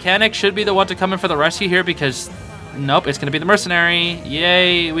yeah, Mechanic should be the one to come in for the rescue here because, nope, it's going to be the Mercenary.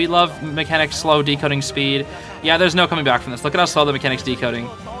 Yay, we love Mechanic's slow decoding speed. Yeah, there's no coming back from this. Look at how slow the Mechanic's decoding.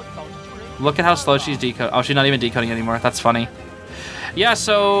 Look at how slow she's decoding. Oh, she's not even decoding anymore. That's funny. Yeah,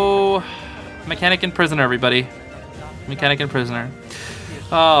 so Mechanic and Prisoner, everybody. Mechanic and Prisoner.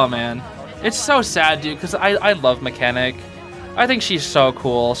 Oh, man. It's so sad, dude, because I love Mechanic. I think she's so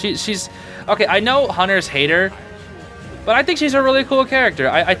cool. She's... Okay, I know hunters hate her, but I think she's a really cool character.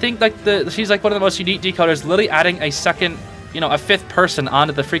 I think like she's like one of the most unique decoders, literally adding a second, you know, a fifth person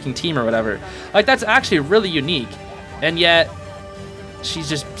onto the freaking team or whatever. Like, that's actually really unique. And yet, she's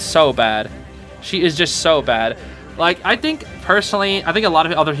just so bad. She is just so bad. Like, I think, personally, I think a lot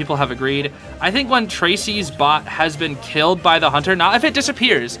of other people have agreed. I think when Tracy's bot has been killed by the hunter, not if it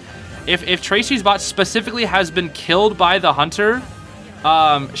disappears, if Tracy's bot specifically has been killed by the hunter,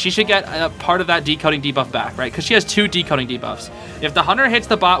 she should get a part of that decoding debuff back, right? Because she has 2 decoding debuffs. If the hunter hits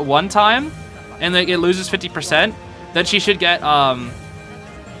the bot one time and it loses 50%, then she should get,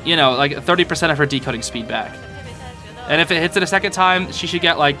 you know, like 30% of her decoding speed back. And if it hits it a second time, she should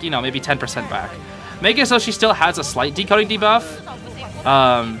get, like, you know, maybe 10% back. Make it so she still has a slight decoding debuff.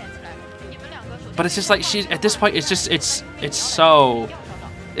 But it's just like, she's at this point, it's just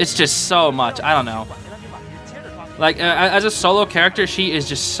so much. I don't know. Like, as a solo character, she is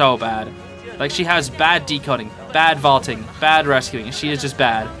just so bad. Like, she has bad decoding, bad vaulting, bad rescuing. She is just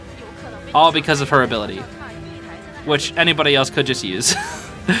bad. All because of her ability. Which anybody else could just use.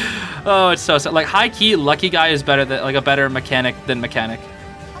 Oh, it's so sad. Like, high key, Lucky Guy is better than, like, a better mechanic than Mechanic.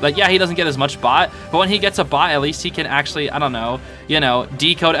 Like, yeah, he doesn't get as much bot, but when he gets a bot, at least he can actually, I don't know, you know,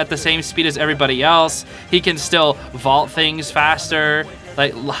 decode at the same speed as everybody else. He can still vault things faster.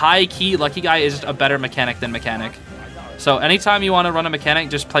 Like, high key, Lucky Guy is just a better mechanic than Mechanic. So anytime you want to run a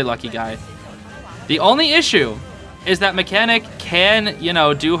mechanic, just play Lucky Guy. The only issue is that Mechanic can, you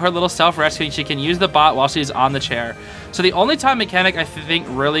know, do her little self-rescuing. She can use the bot while she's on the chair. So the only time Mechanic, I think,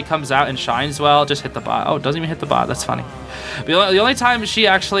 really comes out and shines well, just hit the bot. Oh, it doesn't even hit the bot. That's funny. The only time she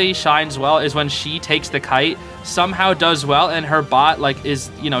actually shines well is when she takes the kite, somehow does well, and her bot, like, is,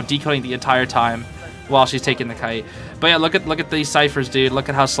 you know, decoding the entire time while she's taking the kite. But yeah, look at these ciphers, dude. Look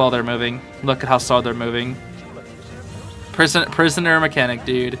at how slow they're moving. Look at how slow they're moving. Prisoner Mechanic,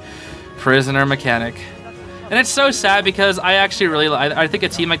 dude. Prisoner Mechanic. And it's so sad because I actually really, I think a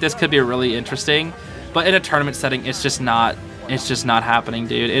team like this could be really interesting, but in a tournament setting, it's just not happening,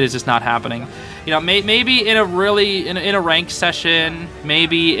 dude. It is just not happening. You know, maybe in a really, in a ranked session,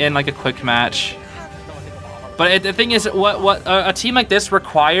 maybe in like a quick match. But the thing is, what a team like this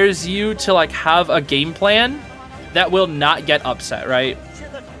requires you to like have a game plan that will not get upset, right?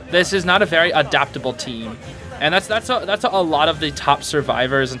 This is not a very adaptable team. And that's a lot of the top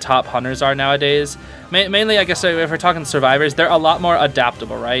survivors and top hunters are nowadays. Mainly, I guess, if we're talking survivors, they're a lot more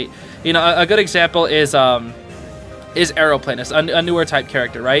adaptable, right? You know, a good example is Aeroplanist, a newer type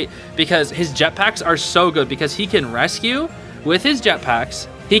character, right? Because his jetpacks are so good because he can rescue with his jetpacks,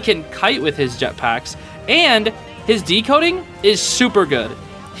 he can kite with his jetpacks, and his decoding is super good.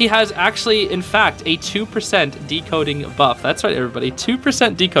 He has actually, in fact, a 2% decoding buff. That's right, everybody,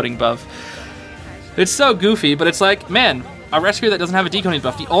 2% decoding buff. It's so goofy, but it's like, man, a rescuer that doesn't have a decoding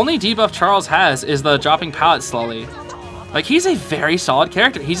buff. The only debuff Charles has is the dropping pallets slowly. Like, he's a very solid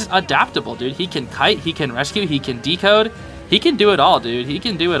character. He's adaptable, dude. He can kite, he can rescue, he can decode. He can do it all, dude. He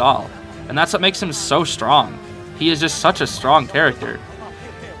can do it all. And that's what makes him so strong. He is just such a strong character.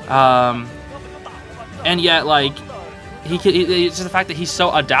 And yet, like, it's just the fact that he's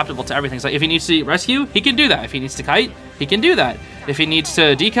so adaptable to everything. It's like, if he needs to rescue, he can do that. If he needs to kite, he can do that. If he needs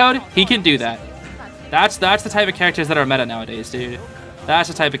to decode, he can do that. That's the type of characters that are meta nowadays, dude. That's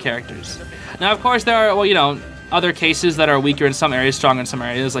the type of characters. Now, of course, there are, well, you know, other cases that are weaker in some areas, stronger in some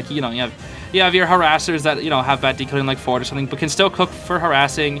areas. Like, you know, you have your harassers that, you know, have bad decoding like Ford or something, but can still cook for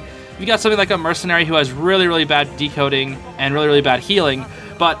harassing. You got something like a mercenary who has really, really bad decoding and really, really bad healing,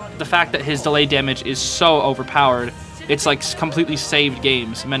 but the fact that his delay damage is so overpowered, it's like completely saved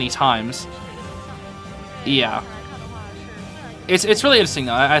games many times. Yeah. It's really interesting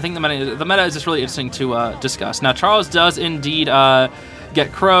though. I think the meta is just really interesting to discuss. Now Charles does indeed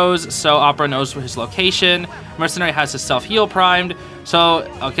get crows, so Opera knows his location. Mercenary has his self-heal primed, so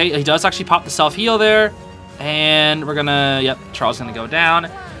okay, he does actually pop the self-heal there, and we're gonna, yep, Charles is gonna go down.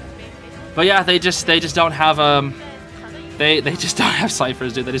 But yeah, they just don't have they just don't have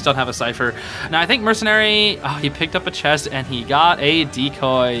ciphers, dude. They just don't have a cipher. Now I think Mercenary, oh, he picked up a chest and he got a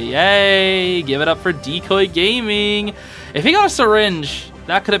decoy. Yay! Give it up for Decoy Gaming. If he got a syringe,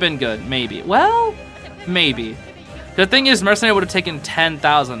 that could have been good, maybe. Well, maybe. The thing is, Mercenary would have taken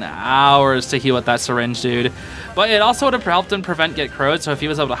 10,000 hours to heal with that syringe, dude. But it also would have helped him prevent get crowed, so if he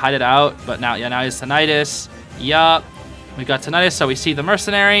was able to hide it out. But now, yeah, now he's Tinnitus. Yup. We got Tinnitus, so we see the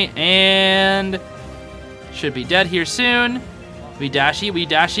Mercenary, and should be dead here soon. We dashy,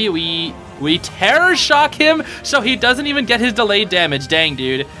 we terror shock him, so he doesn't even get his delayed damage. Dang,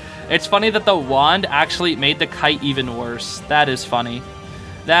 dude. It's funny that the wand actually made the kite even worse. That is funny.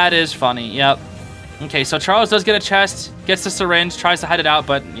 That is funny, yep. Okay, so Charles does get a chest, gets the syringe, tries to hide it out,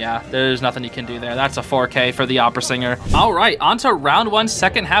 but yeah, there's nothing you can do there. That's a 4K for the Opera Singer. All right, on to round one,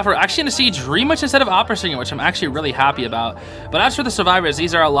 second half. We're actually gonna see Dream Witch instead of Opera Singer, which I'm actually really happy about. But as for the survivors,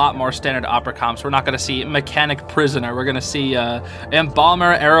 these are a lot more standard Opera comps. We're not gonna see Mechanic Prisoner. We're gonna see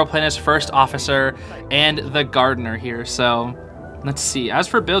Embalmer, Aeroplanist, First Officer, and the Gardener here. So let's see. As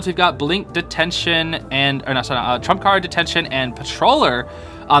for builds, we've got Blink, Detention, and, or no, sorry, Trump Card, Detention, and Patroller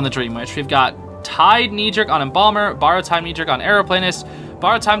on the Dream Witch. We've got Tide Knee Jerk on Embalmer, Borrow Time Knee Jerk on Aeroplanist,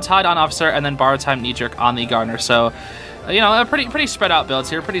 Borrow Time Tide on Officer, and then Borrow Time Knee Jerk on the Gardener. So, you know, a pretty spread out builds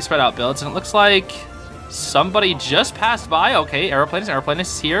here, and it looks like somebody just passed by. Okay, Aeroplanist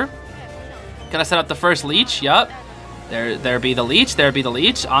is here. Gonna set up the first leech. Yup. There be the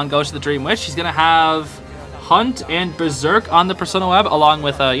leech. On goes to the Dream Witch. She's gonna have Hunt and Berserk on the Persona Web, along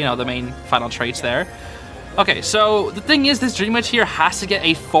with you know, the main final traits there. Okay, so the thing is, this Dream Witch here has to get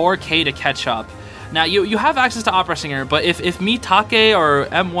a 4K to catch up. Now, you have access to Opera Singer, but if Mitake or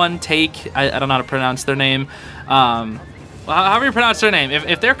M1 Take, I don't know how to pronounce their name, however you pronounce their name,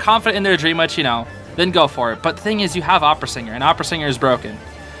 if they're confident in their Dream Witch, you know, then go for it. But the thing is, you have Opera Singer, and Opera Singer is broken.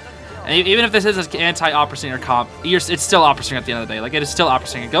 And even if this is an anti-Opera Singer comp, it's still Opera Singer at the end of the day. Like, it is still Opera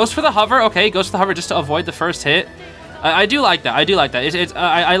Singer. Goes for the hover, okay, goes for the hover just to avoid the first hit. I do like that,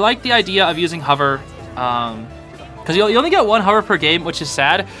 I like the idea of using hover, because you only get one hover per game, which is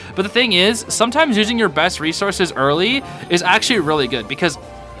sad. But the thing is, sometimes using your best resources early is actually really good, because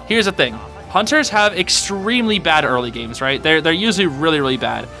here's the thing. Hunters have extremely bad early games, right? They're usually really, really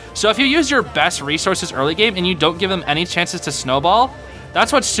bad. So if you use your best resources early game and you don't give them any chances to snowball,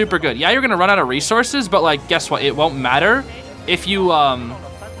 that's what's super good. Yeah, you're gonna run out of resources, but like, guess what? It won't matter if you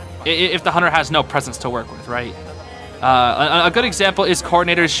if the hunter has no presence to work with, right? A good example is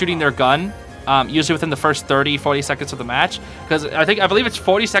coordinators shooting their gun. Usually within the first 30-40 seconds of the match, because I believe it's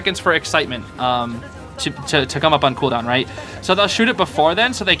 40 seconds for excitement to come up on cooldown, right? So they'll shoot it before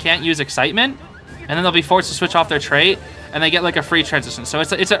then, so they can't use excitement, and then they'll be forced to switch off their trait, and they get like a free transition. So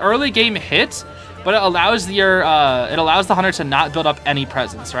it's an early game hit, but it allows the hunter to not build up any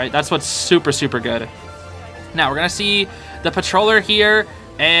presence, right? That's what's super, super good. Now we're gonna see the Patroller here.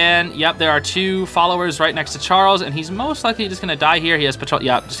 And, yep, there are two followers right next to Charles, and he's most likely just going to die here. He has patrol.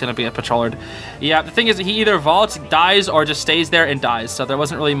 Yep, just going to be a patrollered. Yeah, the thing is, he either vaults, dies, or just stays there and dies. So there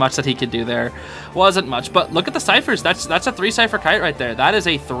wasn't really much that he could do there. Wasn't much. But look at the ciphers. That's a 3-cipher kite right there. That is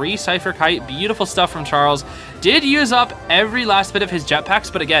a 3-cipher kite. Beautiful stuff from Charles. Did use up every last bit of his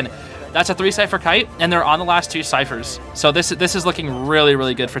jetpacks, but again, that's a 3-cipher kite, and they're on the last 2 ciphers. So this is looking really,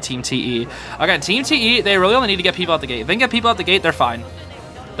 really good for Team TE. Again, Team TE, they really only need to get people out the gate. If they can get people out the gate, they're fine.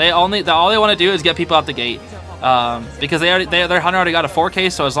 All they want to do is get people out the gate, because their hunter already got a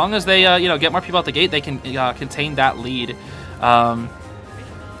 4K. So as long as they you know, get more people out the gate, they can contain that lead.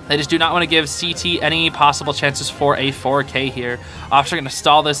 They just do not want to give CT any possible chances for a 4K here. Officer going to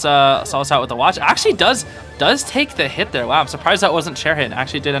stall this out with the watch. Actually does take the hit there. Wow, I'm surprised that wasn't chair hit.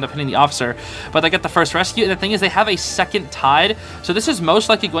 Actually did end up hitting the officer, but they get the first rescue. And the thing is, they have a second Tide, so this is most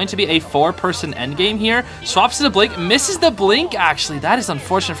likely going to be a 4-person endgame here. Swaps to the blink, misses the blink. Actually, that is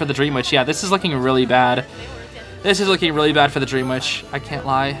unfortunate for the Dream Witch. Yeah, this is looking really bad. This is looking really bad for the Dream Witch. I can't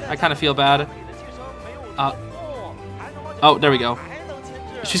lie. I kind of feel bad. Oh, there we go.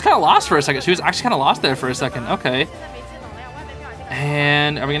 She's kind of lost for a second. She was actually kind of lost there for a second. Okay.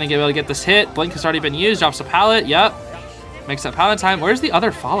 And are we going to be able to get this hit? Blink has already been used. Drops a pallet. Yep. Makes that pallet time. Where's the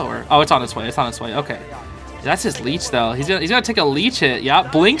other follower? Oh, it's on its way. It's on its way. Okay. That's his leech, though. He's gonna take a leech hit.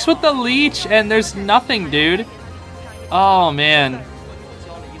 Yep. Blinks with the leech, and there's nothing, dude. Oh, man.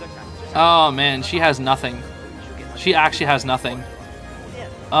 Oh, man. She has nothing. She actually has nothing.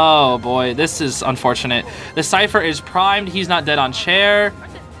 Oh, boy. This is unfortunate. The Cypher is primed. He's not dead on chair.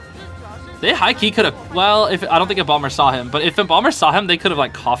 They high-key could have... Well, I don't think Embalmer saw him. But if Embalmer saw him, they could have,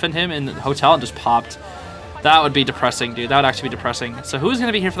 like, coffined him in the hotel and just popped. That would be depressing, dude. That would actually be depressing. So who's going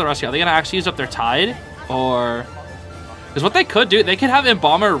to be here for the rescue? Are they going to actually use up their Tide? Or... Because what they could do... They could have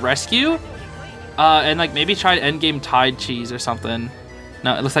Embalmer rescue. And, like, maybe try to endgame Tide cheese or something.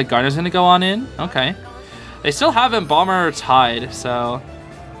 No, it looks like Garner's going to go on in. Okay. They still have Embalmer Tide, so...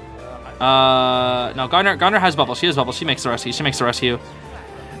 No, Garner has Bubble. She has Bubble. She makes the rescue. She makes the rescue.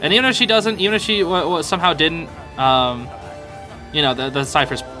 And even if she doesn't, even if she somehow didn't, you know, the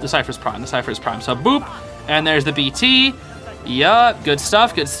Cypher's prime. The Cypher's prime. So boop, and there's the BT. Yup, good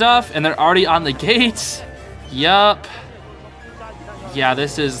stuff, good stuff. And they're already on the gates. Yup. Yeah,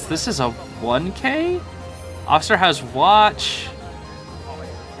 this is a 1K. Officer has watch.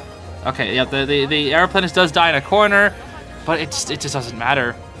 Okay, yeah, the aeroplanist does die in a corner, but it just doesn't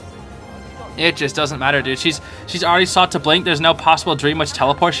matter. It just doesn't matter, dude. She's already sought to blink. There's no possible Dream Witch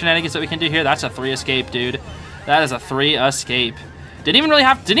teleport shenanigans that we can do here. That's a 3 escape, dude. That is a 3 escape. Didn't even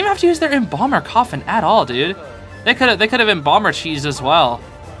have to use their Embalmer coffin at all, dude. They could have Embalmer cheese as well.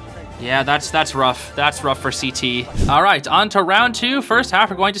 Yeah, that's rough. That's rough for CT. All right, on to round 2. First half,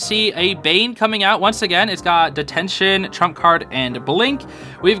 we're going to see a Bane coming out once again. It's got Detention, Trump Card, and Blink.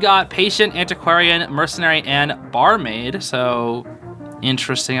 We've got Patient, Antiquarian, Mercenary, and Barmaid. So...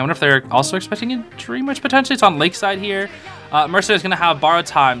 interesting. I wonder if they're also expecting a Dream Witch potentially. It's on Lakeside here. Mercer is going to have Borrowed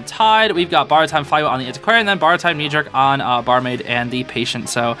Time Tide. We've got Borrowed Time Flywheel on the Antiquarian, then Borrowed Time Knee Jerk on Barmaid and the Patient.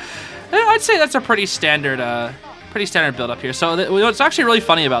 So I'd say that's a pretty standard build up here. So what's actually really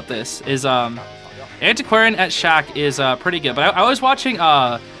funny about this is Antiquarian at Shack is pretty good. But I was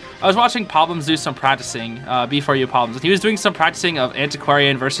watching Problems do some practicing, B4U Problems. And he was doing some practicing of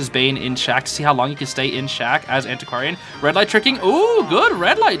Antiquarian versus Bane in Shack to see how long you can stay in Shack as Antiquarian. Red light tricking. Ooh, good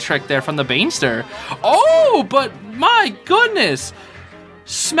red light trick there from the Banester. Oh, but my goodness.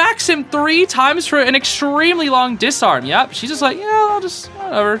 Smacks him 3 times for an extremely long disarm. Yep, she's just like, yeah, I'll just,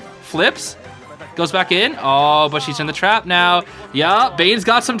 whatever. Flips. Goes back in. Oh, but she's in the trap now. Yeah, Bane's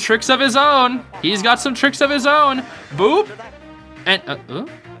got some tricks of his own. He's got some tricks of his own. Boop. And,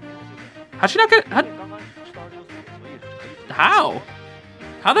 how'd she not get... How?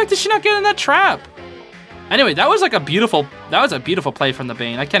 How the heck did she not get in that trap? Anyway, that was a beautiful play from the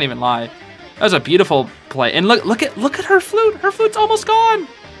Bane. I can't even lie. That was a beautiful play. And look at her flute. Her flute's almost gone.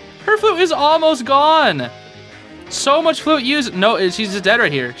 Her flute is almost gone. So much flute used. No, she's just dead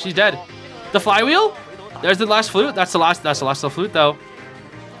right here. She's dead. The flywheel? There's the last flute. That's the last of the flute though.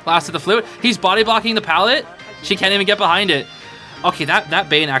 Last of the flute. He's body blocking the pallet. She can't even get behind it. Okay, that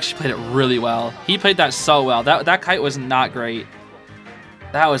Bane actually played it really well. He played that so well. That kite was not great.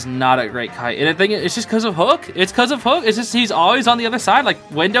 That was not a great kite. And I think it's just because of Hook. It's because of Hook. It's just he's always on the other side.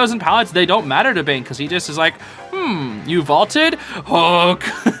 Like, windows and pallets, they don't matter to Bane because he just is like, you vaulted? Hook.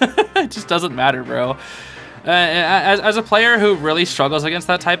 It just doesn't matter, bro. As a player who really struggles against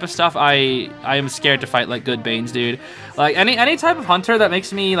that type of stuff, I am scared to fight like good Banes, dude. Like, any type of hunter that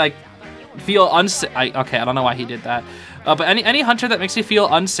makes me, like, feel unsafe. Okay, I don't know why he did that. But any hunter that makes me feel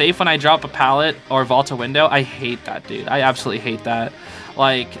unsafe when I drop a pallet or vault a window, I hate that, dude. I absolutely hate that.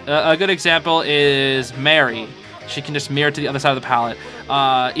 Like, a good example is Mary. She can just mirror to the other side of the pallet.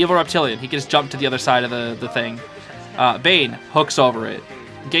 Evil Reptilian, he can just jump to the other side of the thing. Bane hooks over it.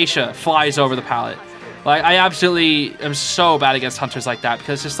 Geisha flies over the pallet. Like, I absolutely am so bad against hunters like that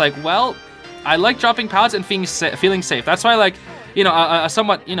because it's just like, well, I like dropping pallets and feeling safe. That's why, like, you know, a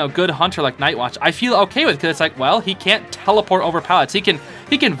somewhat, you know, good hunter like Nightwatch, I feel okay with because it's like, well, he can't teleport over pallets. He can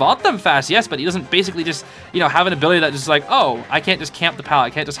vault them fast, yes, but he doesn't basically just, you know, have an ability that just like, oh, I can't just camp the pallet. I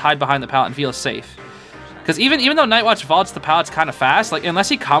can't just hide behind the pallet and feel safe. Because even though Nightwatch vaults the pallets kind of fast, like, unless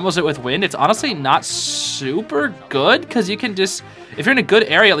he combos it with wind, it's honestly not super good because you can just, if you're in a good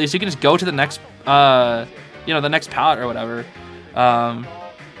area at least, you can just go to the next, you know, the next pallet or whatever.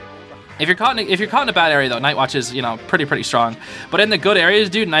 If you're caught in a bad area though, Nightwatch is, you know, pretty strong. But in the good areas,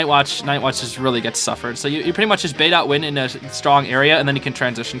 dude, Nightwatch just really gets suffered. So you pretty much just bait out wind in a strong area and then you can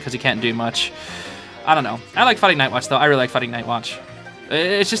transition because he can't do much. I don't know. I like fighting Nightwatch though. I really like fighting Nightwatch.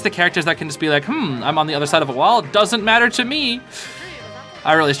 It's just the characters that can just be like, I'm on the other side of a wall. Doesn't matter to me.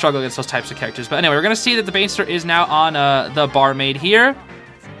 I really struggle against those types of characters. But anyway, we're going to see that the Banester is now on the Barmaid here.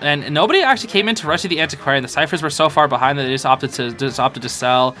 And nobody actually came in to rescue the Antiquarian. The Ciphers were so far behind that they just opted to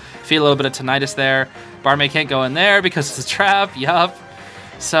sell. Feel a little bit of tinnitus there. Barmaid can't go in there because it's a trap. Yup.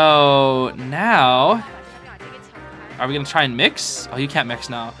 So now, are we gonna try and mix? Oh, you can't mix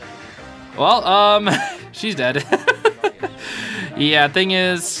now. Well, she's dead. Yeah, thing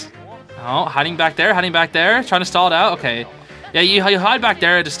is, oh, hiding back there, trying to stall it out. Okay, yeah, you hide back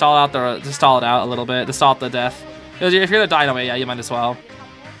there to stall it out a little bit, to stall out the death. If you're gonna die anyway, yeah, you might as well.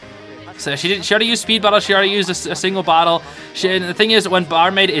 So she already used speed bottle. She already used a single bottle. And the thing is, when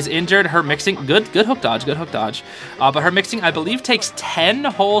Barmaid is injured, her mixing good hook dodge. But her mixing, I believe, takes 10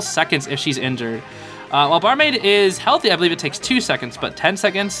 whole seconds if she's injured. While Barmaid is healthy, I believe it takes 2 seconds, but 10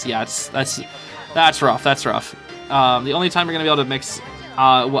 seconds, yeah, that's rough. The only time you're gonna be able to mix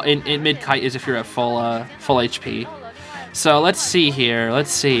in mid kite is if you're at full HP. So let's see here.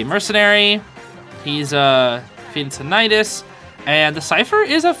 Mercenary, he's feeding tinnitus. And the Cypher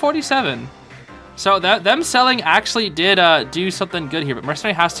is at 47. So them selling actually did do something good here. But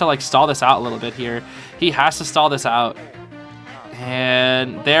Mercenary has to like stall this out a little bit here. He has to stall this out.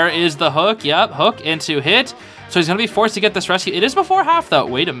 And there is the hook. Yep, hook into hit. So he's going to be forced to get this rescue. It is before half though.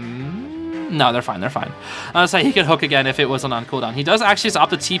 Wait a minute. No, they're fine. I was like, he could hook again if it wasn't on cooldown. He does actually just opt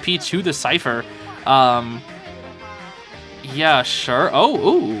the TP to the Cypher. Yeah, sure.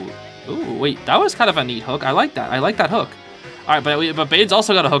 Oh, ooh, wait. That was kind of a neat hook. I like that hook. All right, but Bane's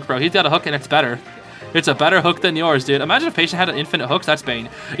also got a hook, bro. He's got a hook, and it's better. It's a better hook than yours, dude. Imagine if Patient had an infinite hooks. That's Bane.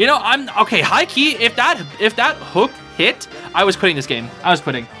 You know, okay. High key, if that hook hit, I was quitting this game. I would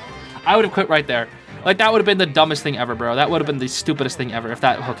have quit right there. Like that would have been the dumbest thing ever, bro. That would have been the stupidest thing ever if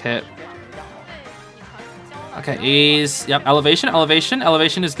that hook hit. Okay, yep.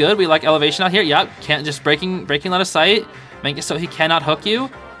 Elevation is good. We like elevation out here. Yep. Can't just breaking line of sight. Make it so he cannot hook you,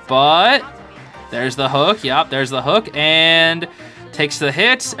 but. There's the hook. Yep, there's the hook. And takes the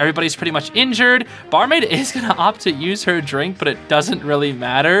hit. Everybody's pretty much injured. Barmaid is going to opt to use her drink, but it doesn't really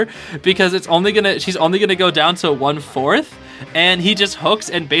matter because she's only going to go down to 1/4. And he just hooks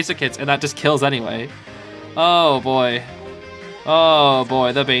and basic hits, and that just kills anyway. Oh, boy.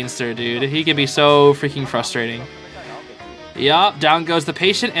 The Banester, dude. He can be so freaking frustrating. Yup, down goes the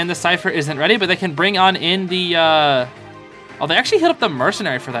Patient, and the Cypher isn't ready, but they can bring on in the... Oh, they actually hit up the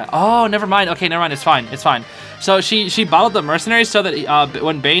Mercenary for that. Oh, never mind. Okay, never mind. It's fine. So she bottled the Mercenary so that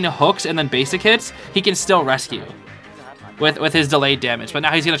when Bane hooks and then basic hits, he can still rescue with his delayed damage. But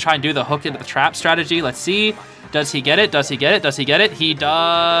now he's going to try and do the hook into the trap strategy. Let's see. Does he get it? He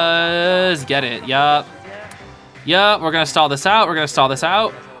does get it. Yup. We're going to stall this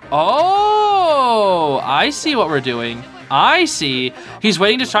out. Oh, I see what we're doing. I see. He's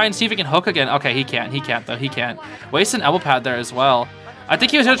waiting to try and see if he can hook again. Okay, he can't. He can't. Waste an elbow pad there as well. I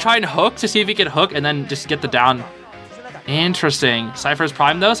think he was going to try and hook to see if he could hook and then just get the down. Interesting. Cypher's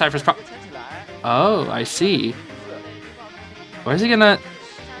prime, though. Oh, I see. Where is he going to...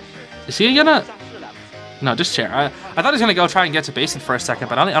 Is he going to... No, just chair. I thought he was going to go try and get to basin for a second,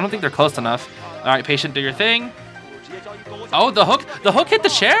 but I don't think they're close enough. All right, Patient, do your thing. Oh, the hook hit the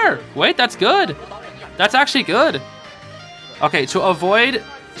chair. Wait, that's good. That's actually good. Okay, to avoid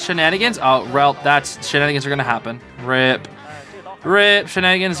shenanigans. Oh, well, shenanigans are going to happen. Rip.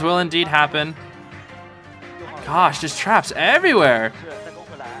 Shenanigans will indeed happen. Gosh, just traps everywhere.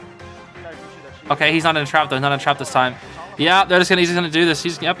 Okay, he's not in a trap, though. Not in a trap this time. Yeah, he's going to do this.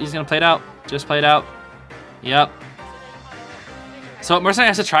 He's going to play it out. Just play it out. Yep. So what Mercenary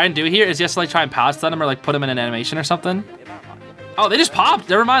has to try and do here is just like try and pass stun him or like put him in an animation or something. Oh, they just popped.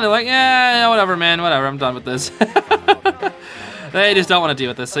 Never mind. They're like, yeah, whatever, man. Whatever. I'm done with this. They just don't want to deal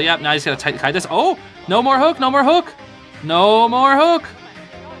with this. So, yeah, now he's going to kite this. Oh, no more hook.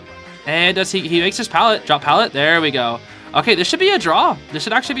 And does he makes his pallet. Drop pallet. There we go. Okay, this should be a draw. This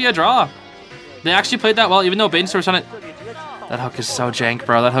should actually be a draw. They actually played that well, even though Bane's was on it. That hook is so jank,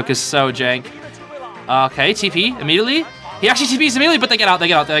 bro. Okay, TP immediately. He actually TPs immediately, but they get out.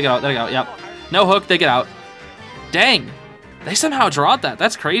 Yep. No hook, they get out. Dang. They somehow drawed that.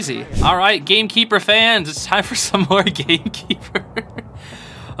 That's crazy. All right, Gamekeeper fans, it's time for some more Gamekeeper.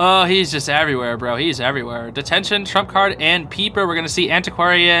 Oh, he's just everywhere, bro. He's everywhere. Detention, Trump Card, and Peeper. We're going to see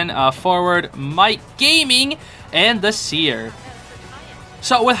Antiquarian, Forward, Mike Gaming, and the Seer.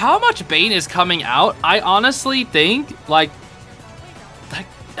 So with how much Bane is coming out, I honestly think,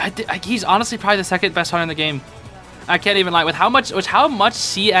 he's honestly probably the second best hunter in the game. I can't even lie. With how much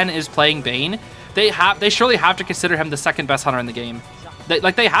CN is playing Bane, they surely have to consider him the second best hunter in the game.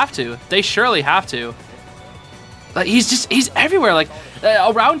 They have to. They surely have to. Like he's everywhere. Like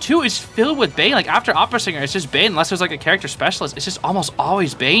round 2 is filled with Bane. Like after Opera Singer, it's just Bane. Unless there's like a character specialist, it's just almost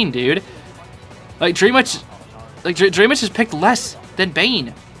always Bane, dude. Like Dreamwitch is picked less than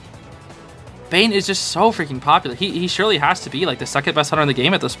Bane. Bane is just so freaking popular. He surely has to be like the second best hunter in the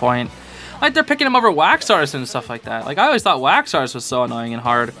game at this point. Like they're picking him over Waxars and stuff like that. Like I always thought Waxars was so annoying and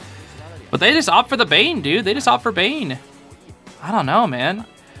hard. But they just opt for the Bane, dude. They just opt for Bane. I don't know, man.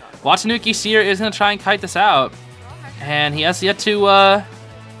 Watanuki Seer is gonna try and kite this out. And he has yet to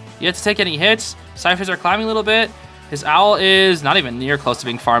take any hits. Cyphers are climbing a little bit. His Owl is not even near close to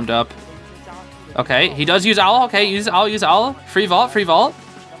being farmed up. Okay, he does use Owl. Okay, use Owl. Free Vault, free Vault.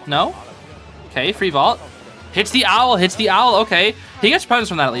 No? Okay, free Vault. Hits the Owl, okay. He gets presents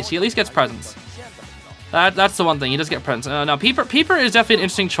from that at least. He at least gets presents. That's the one thing. He does get presents. No, Peeper is definitely an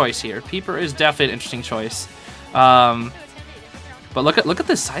interesting choice here. Peeper is definitely an interesting choice. But look at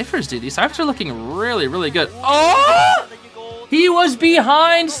the Cyphers, dude. These Cyphers are looking really, really good. Oh! He was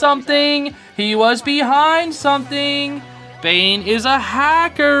behind something. He was behind something. Bane is a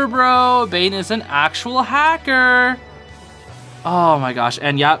hacker, bro. Bane is an actual hacker. Oh my gosh.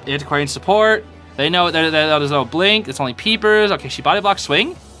 And yep, Antiquarian support. They know that there's no blink. It's only Peepers. Okay, she body blocks.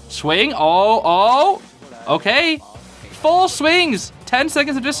 Swing. Swing. Oh. Okay. Full swings. 10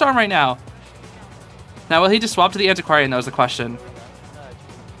 seconds of disarm right now. Now, will he just swap to the Antiquarian? That was the question.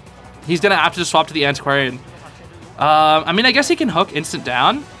 He's going to have to just swap to the Antiquarian. I mean, I guess he can hook instant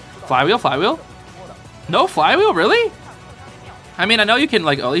down. Flywheel. No flywheel, really? I mean, I know you can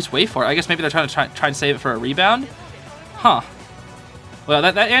like at least wait for it. I guess maybe they're trying to try and save it for a rebound. Huh. Well,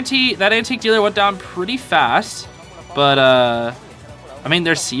 that antique dealer went down pretty fast, but I mean,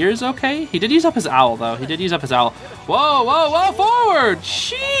 their Seer's okay. He did use up his Owl though. Whoa, forward!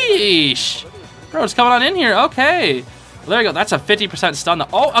 Sheesh, bro, it's coming on in here. Okay, well, there you go. That's a 50% stun.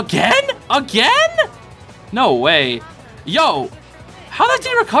 Oh, again? No way. Yo, how did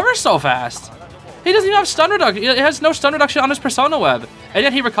he recover so fast? He doesn't even have stun reduction. He has no stun reduction on his Persona Web, and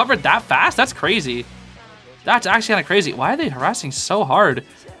yet he recovered that fast. That's crazy. That's actually kind of crazy. Why are they harassing so hard?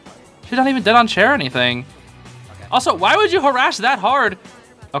 She's not even dead on chair or anything. Also, why would you harass that hard?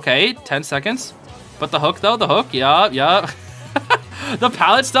 Okay, 10 seconds. But the hook, though, yup. The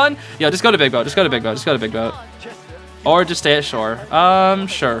pallet stun? Yo, just go to big boat. Or just stay at shore.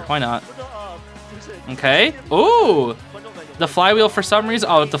 Sure, why not? Okay. Ooh. The flywheel for some reason.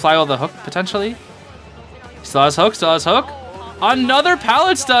 Oh, the flywheel, the hook, potentially. Still has hook. Another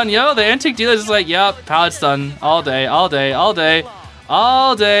pallet stun, yo. The antique dealer is like, yep, pallet stun all day.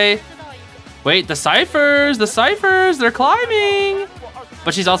 Wait, the Cyphers, they're climbing.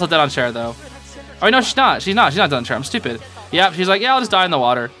 But she's also dead on chair, though. Oh, no, she's not dead on chair. I'm stupid. Yep, she's like, yeah, I'll just die in the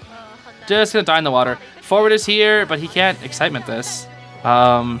water. Just gonna die in the water. Forward is here, but he can't excitement this.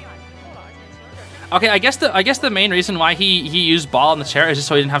 Okay, I guess the main reason why he used ball in the chair is just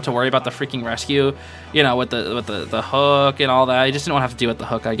so he didn't have to worry about the freaking rescue, you know, with the hook and all that. He just didn't want to have to deal with the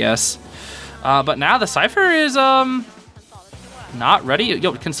hook, I guess. But now the Cypher is not ready.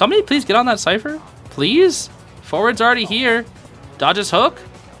 Yo, can somebody please get on that Cypher? Please? Forward's already here. Dodges hook.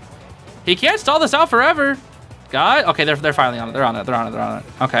 He can't stall this out forever. God. Okay, they're finally on it. They're on it.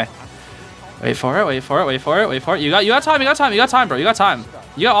 Okay. Wait for it. You got time, bro. You got time.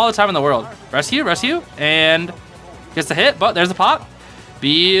 You got all the time in the world. Rescue, and gets the hit, but there's the pop.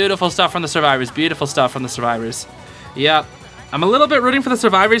 Beautiful stuff from the survivors. Yep. I'm a little bit rooting for the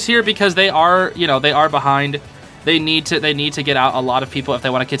survivors here because they are behind. They need to get out a lot of people if they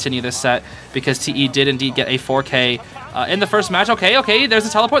want to continue this set because TE did indeed get a 4K in the first match. Okay, there's a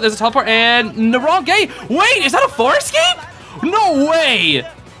teleport, and the wrong gate. Wait, is that a 4 escape? No way.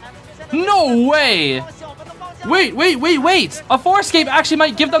 Wait. A 4 escape actually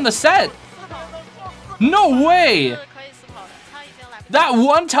might give them the set. No way. That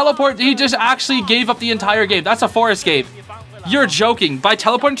one teleport, he just actually gave up the entire game. That's a 4 escape. You're joking. By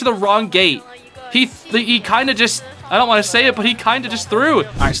teleporting to the wrong gate. He kind of just, I don't want to say it, but he kind of just threw.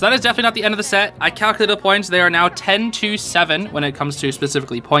 All right, so that is definitely not the end of the set. I calculated the points. They are now 10-7 when it comes to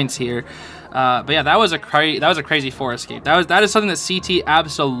specifically points here. But yeah, that was a crazy 4 escape. That is something that CT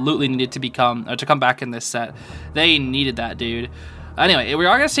absolutely needed to come back in this set. They needed that, dude. Anyway, we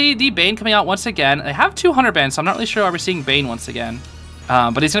are gonna see the Bane coming out once again. They have 200 Bane, so I'm not really sure why we're seeing Bane once again.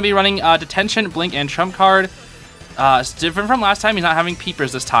 But he's gonna be running Detention, Blink, and Trump card. It's different from last time. He's not having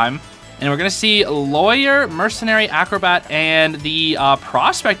Peepers this time. And we're gonna see Lawyer, Mercenary, Acrobat, and the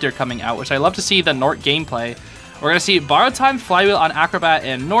Prospector coming out, which I love to see the Nort gameplay. We're going to see Borrowed Time, Flywheel on Acrobat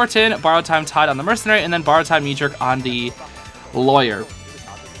and Norton, Borrowed Time Tide on the Mercenary, and then Borrowed Time Knee-Jerk on the Lawyer.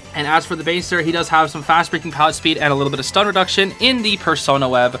 And as for the Banester, he does have some fast-breaking pallet speed and a little bit of stun reduction in the Persona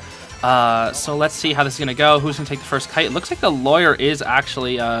Web. So let's see how this is going to go. Who's going to take the first kite? It looks like the Lawyer is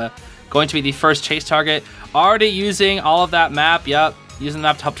actually going to be the first chase target. Already using all of that map, yep. Using the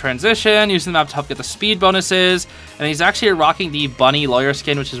map to help transition, using the map to help get the speed bonuses. And he's actually rocking the Bunny Lawyer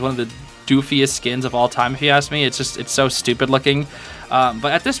skin, which is one of the doofiest skins of all time, if you ask me. It's so stupid looking.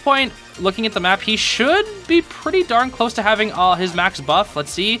 But at this point, looking at the map, he should be pretty darn close to having all his max buff.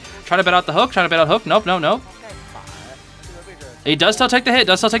 Let's see. Trying to bet out the hook. Trying to bet out hook. Nope, nope, nope. He does still take the hit.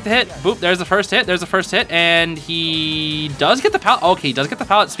 Boop, there's the first hit. And he does get the pallet. Okay, he does get the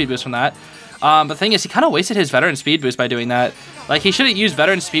pallet speed boost from that. But the thing is, he kind of wasted his veteran speed boost by doing that. Like, he should have used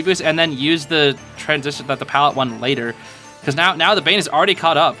veteran speed boost and then used the transition that the pallet one later. Because now the Bane is already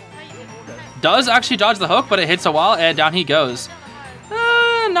caught up. Does actually dodge the hook, but it hits a wall, and down he goes.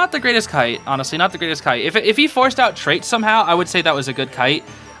 Not the greatest kite, honestly, not the greatest kite. If he forced out trait somehow, I would say that was a good kite.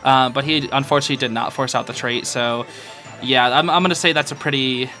 But he unfortunately did not force out the trait, so yeah, I'm going to say that's a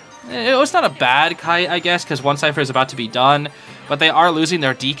pretty... It was not a bad kite, I guess, because one cipher is about to be done. But they are losing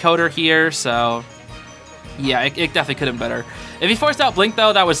their decoder here, so yeah, it definitely could have been better. If he forced out Blink,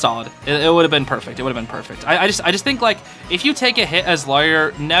 though, that was solid. It would have been perfect. It would have been perfect. I just think, like, if you take a hit as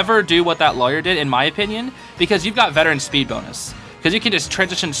Lawyer, never do what that Lawyer did, in my opinion, because you've got veteran speed bonus. Because you can just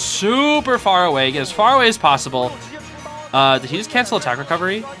transition super far away, get as far away as possible. Did he just cancel attack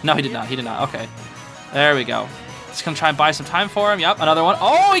recovery? No, he did not. He did not. Okay. There we go. Just gonna try and buy some time for him. Yep, another one.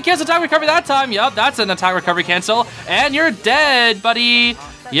 Oh, he canceled attack recovery that time. Yep, that's an attack recovery cancel. And you're dead, buddy.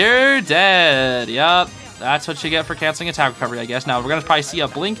 You're dead. Yep, that's what you get for canceling attack recovery, I guess. Now, we're gonna probably see a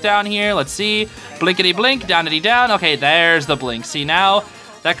blink down here. Let's see. Blinkety blink, downity down. Okay, there's the blink. See, now,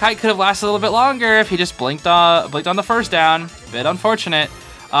 that kite could have lasted a little bit longer if he just blinked on the first down. Bit unfortunate.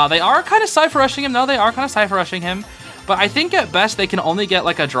 They are kind of cipher rushing him, though. They are kind of cipher rushing him. But I think at best they can only get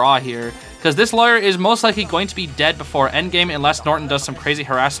like a draw here. Because this Lawyer is most likely going to be dead before endgame unless Norton does some crazy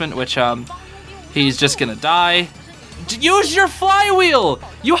harassment, which he's just going to die. Use your flywheel!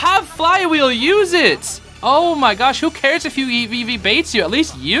 You have flywheel, use it! Oh my gosh, who cares if he baits you? At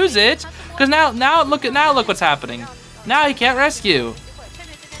least use it! Because now look what's happening. Now he can't rescue.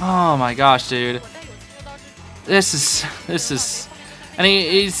 Oh my gosh, dude. This is... And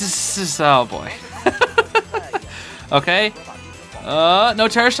he's just... Oh boy. Okay. No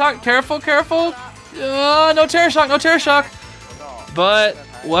terror shock. Careful. No terror shock. But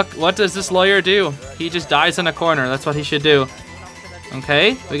what does this Lawyer do? He just dies in a corner. That's what he should do.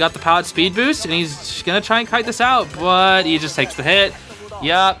 Okay, we got the pallet speed boost, and he's gonna try and kite this out, but he just takes the hit.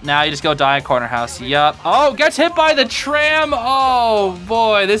 Yup, now you just go die in corner house. Yup. Oh, gets hit by the tram. Oh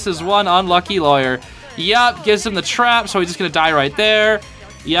boy, this is one unlucky Lawyer. Yup, gives him the trap, so he's just gonna die right there.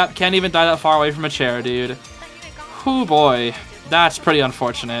 Yup, can't even die that far away from a chair, dude. Oh boy, that's pretty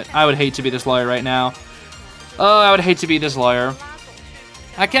unfortunate. I would hate to be this Lawyer right now. Oh, I would hate to be this Lawyer.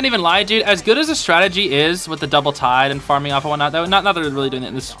 I can't even lie, dude. As good as the strategy is with the double tide and farming off and whatnot, not that they're really doing it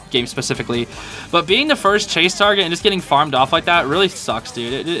in this game specifically, but being the first chase target and just getting farmed off like that really sucks,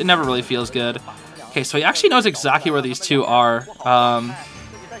 dude. It never really feels good. Okay, so he actually knows exactly where these two are.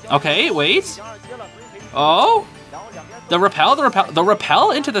 Okay, wait. Oh, the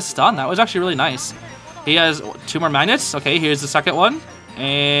repel into the stun. That was actually really nice. He has 2 more magnets. Okay, here's the second one.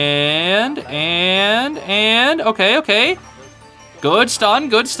 And, okay. Good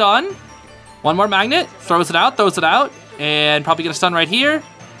stun. 1 more magnet, throws it out, and probably get a stun right here.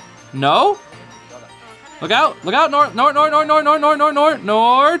 No. Look out,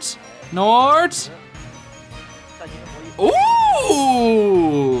 Nort.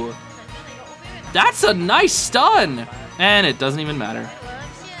 Ooh! That's a nice stun. And it doesn't even matter.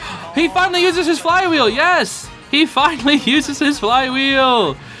 He finally uses his flywheel, yes! He finally uses his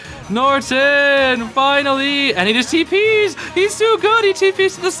flywheel! Norton, finally! And he just TPs! He's too good! He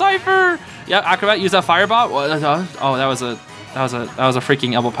TPs to the Cypher! Yeah, Acrobat, use that firebot. Oh, that was a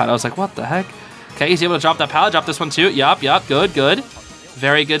freaking elbow pad. I was like, what the heck? Okay, he's able to drop that pallet, drop this one too. Yup, good.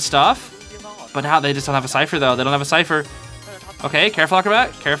 Very good stuff. But now they just don't have a Cypher though. They don't have a Cypher. Okay, careful,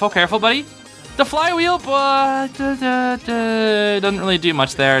 Acrobat. Careful, buddy. The flywheel, but doesn't really do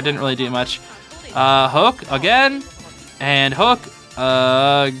much there. Didn't really do much. Hook again, and hook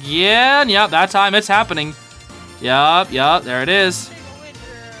again. Yep, that time it's happening. Yup, there it is.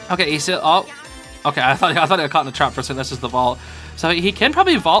 Okay, he's still. Oh, okay. I thought I got caught in the trap for a second. That's just the vault. So he can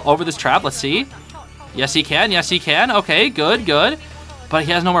probably vault over this trap. Let's see. Yes, he can. Okay, good. But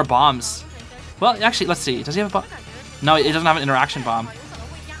he has no more bombs. Well, actually, let's see. Does he have a bomb? No, he doesn't have an interaction bomb.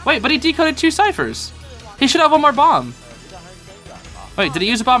 Wait, but he decoded 2 ciphers. He should have 1 more bomb. Wait, did he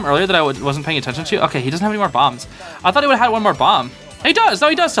use a bomb earlier that I wasn't paying attention to? Okay, he doesn't have any more bombs. I thought he would have had 1 more bomb. He does. No,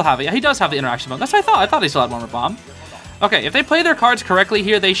 he does still have it. Yeah, he does have the interaction bomb. That's what I thought. I thought he still had 1 more bomb. Okay, if they play their cards correctly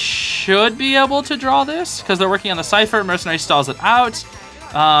here, they should be able to draw this because they're working on the cipher. Mercenary stalls it out.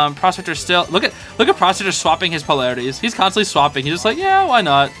 Prospector still... Look at Prospector swapping his polarities. He's constantly swapping. He's just like, yeah, why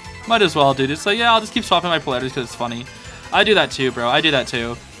not? Might as well, dude. It's like, yeah, I'll just keep swapping my polarities because it's funny. I do that too, bro. I do that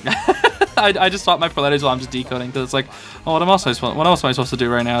too. I just swapped my letters while I'm just decoding because it's like, oh, what else am I supposed to do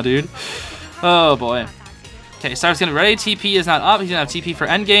right now, dude? Oh boy. Okay, Cypher's gonna be ready. TP is not up. He's gonna have TP for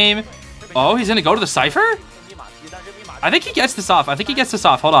endgame. Oh, he's gonna go to the Cypher? I think he gets this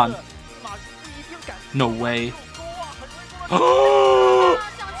off. Hold on. No way.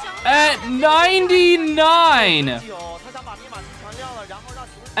 At 99.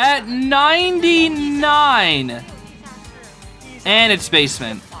 At 99. And it's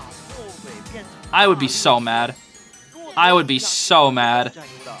basement. I would be so mad. I would be so mad.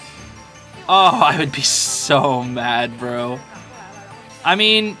 Oh, I would be so mad, bro. I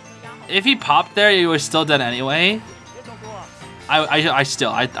mean, if he popped there, he was still dead anyway.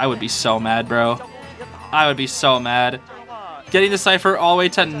 I would be so mad, bro. I would be so mad. Getting the Cypher all the way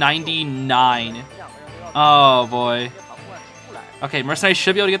to 99. Oh, boy. Okay, Mercenary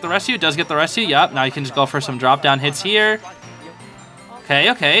should be able to get the rescue. Does get the rescue. Yep, now you can just go for some drop-down hits here.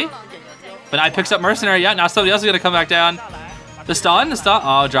 Okay. But now he picks up Mercenary. Yeah, now somebody else is going to come back down. The stun.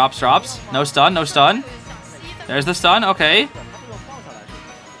 Oh, drops. No stun. There's the stun. Okay.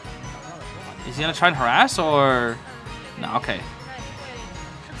 Is he going to try and harass or... No, okay.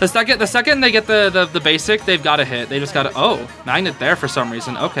 The second they get the basic, they've got to hit. They just got to... Oh, magnet there for some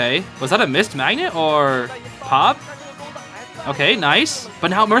reason. Okay. Was that a missed magnet or pop? Okay, nice. But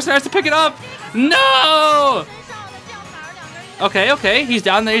now Mercenary has to pick it up. No! Okay. He's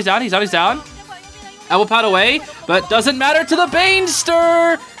down there. He's down. Elbow pad away, but doesn't matter to the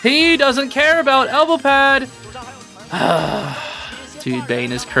Banester. He doesn't care about elbow pad. Dude,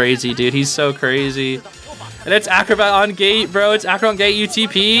 Bane is crazy, dude. He's so crazy. And it's Acrobat on gate, bro. It's Acro on gate. You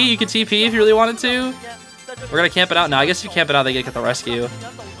TP. You can TP if you really wanted to. We're gonna camp it out now. I guess if you camp it out, they get the rescue.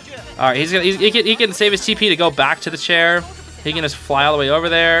 All right, he can save his TP to go back to the chair. He can just fly all the way over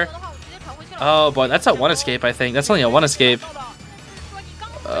there. Oh boy, that's a one escape. I think that's only a one escape.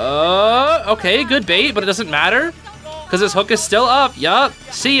 Okay, good bait, but it doesn't matter because his hook is still up. Yup,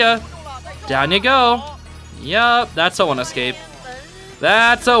 see ya. Down you go. Yup, that's a one escape.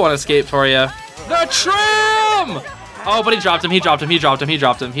 That's a one escape for you. The trim! Oh, but he dropped him.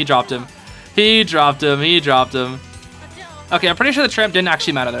 Okay, I'm pretty sure the tramp didn't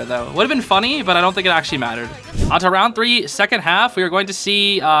actually matter there, though. Would have been funny, but I don't think it actually mattered. On to round 3, second half. We are going to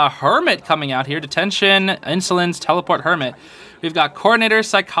see Hermit coming out here. Detention, Insolence, Teleport, Hermit. We've got Coordinator,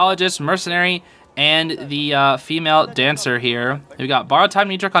 Psychologist, Mercenary, and the female dancer here. We've got Borrowed Time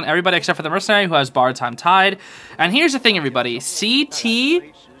Neutral on everybody except for the Mercenary, who has Borrowed Time tied. And here's the thing, everybody. CT,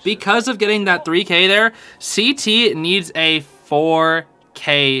 because of getting that 3K there, CT needs a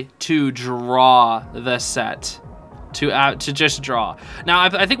 4K to draw the set. To just draw. Now,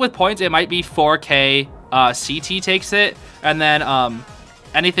 I think with points, it might be 4K. CT takes it, and then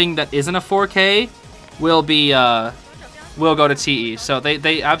anything that isn't a 4K will be will go to TE. So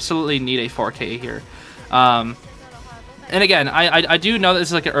they absolutely need a 4K here. And again, I do know this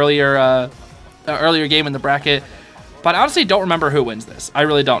is like an earlier game in the bracket, but I honestly don't remember who wins this. I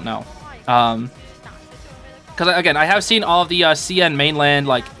really don't know. Because again, I have seen all of the CN mainland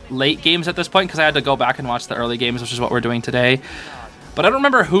like late games at this point because I had to go back and watch the early games, which is what we're doing today. But I don't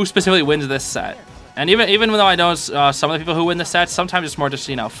remember who specifically wins this set. And even though I know some of the people who win the sets, sometimes it's more just,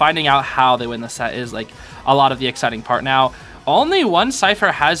 you know, finding out how they win the set is like a lot of the exciting part. Now, only one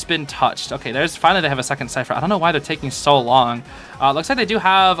Cypher has been touched. Okay, finally they have a second Cypher. I don't know why they're taking so long. Looks like they do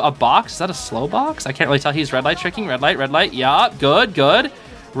have a box. Is that a slow box? I can't really tell. He's red light tricking. Red light. Yeah, good.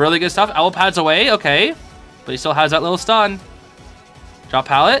 Really good stuff. Elbow pads away. Okay. But he still has that little stun. Drop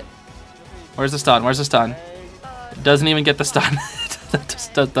pallet. Where's the stun? Doesn't even get the stun.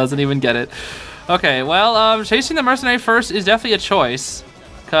 Just doesn't even get it. Okay, well, chasing the Mercenary first is definitely a choice.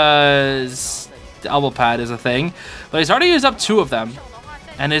 Because the elbow pad is a thing. But he's already used up 2 of them.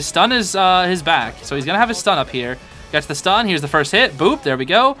 And his stun is his back. So he's going to have his stun up here. Gets the stun. Here's the first hit. Boop. There we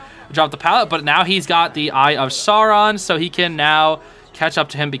go. Drop the pallet. But now he's got the Eye of Sauron. So he can now catch up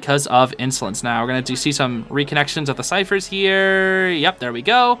to him because of Insolence. Now we're going to see some reconnections of the Cyphers here. Yep, there we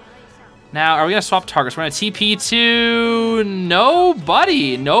go. Now, are we going to swap targets? We're going to TP to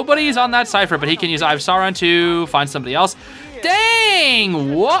nobody. Nobody's on that Cypher, but he can use Eye of Sauron to find somebody else.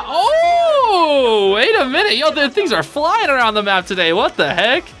 Dang! What? Oh! Wait a minute. Yo, the things are flying around the map today. What the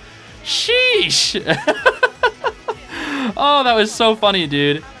heck? Sheesh. Oh, that was so funny,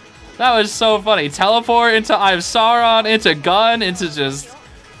 dude. That was so funny. Teleport into Eye of Sauron, into gun, into just...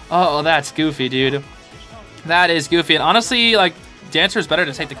 Oh, that's goofy, dude. That is goofy. And honestly, like, Dancer's better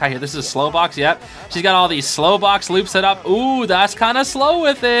to take the Kai here. This is a slow box. Yep. She's got all these slow box loops set up. Ooh, that's kind of slow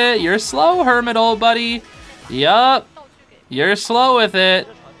with it. You're slow, Hermit, old buddy. Yup. You're slow with it.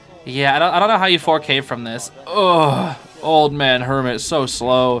 Yeah, I don't know how you 4K from this. Oh, Old man Hermit, so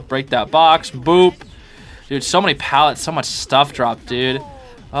slow. Break that box. Boop. Dude, so many pallets, so much stuff dropped, dude.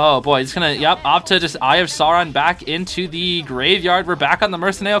 Oh boy, he's gonna, yep, opt to just Eye of Sauron back into the graveyard. We're back on the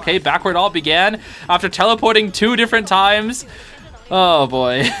Mercenary. Okay, back where it all began after teleporting 2 different times. Oh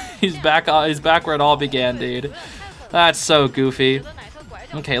boy, he's back where it all began, dude. That's so goofy.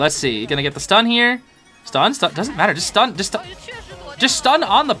 Okay, let's see. You gonna get the stun here? Stun? Doesn't matter. Just stun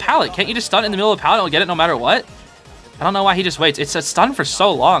on the pallet. Can't you just stun in the middle of the pallet and we'll get it no matter what? I don't know why he just waits. It's a stun for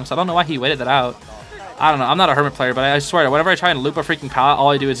so long, so I don't know why he waited that out. I don't know. I'm not a Hermit player, but I swear, whenever I try and loop a freaking pallet, all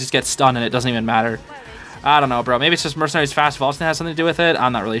I do is just get stunned and it doesn't even matter. I don't know, bro. Maybe it's just Mercenary's fast vaults that has something to do with it.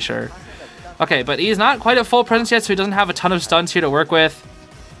 I'm not really sure. Okay, but he's not quite at full presence yet, so he doesn't have a ton of stuns here to work with.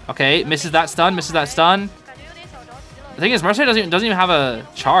 Okay, misses that stun, misses that stun. The thing is, Mercenary doesn't even have a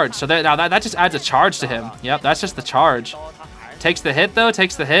charge, so now that just adds a charge to him. Yep, that's just the charge. Takes the hit, though.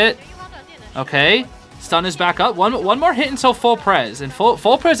 Takes the hit. Okay. Stun is back up. One more hit until full pres. And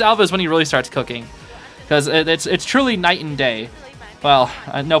full pres Alva is when he really starts cooking. Because it's truly night and day. Well,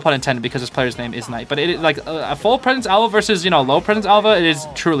 no pun intended because his player's name is Night. But it like a full presence Alva versus, you know, low presence Alva, it is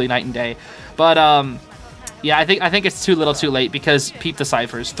truly night and day. But yeah, I think it's too little too late because peep the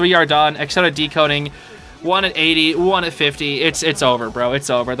ciphers. 3 are done. Except decoding. 1 at 80, 1 at 50. It's over, bro.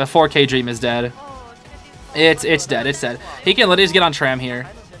 It's over. The 4K dream is dead. It's dead. It's dead. He can literally just get on tram here.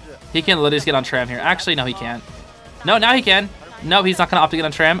 He can literally just get on tram here. Actually, no, he can't. No, now he can. No, he's not going to opt to get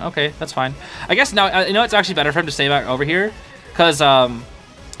on tram. Okay, that's fine. I guess now, you know, it's actually better for him to stay back over here. Because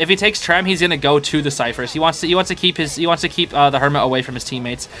if he takes tram, he's going to go to the ciphers. He wants to keep the Hermit away from his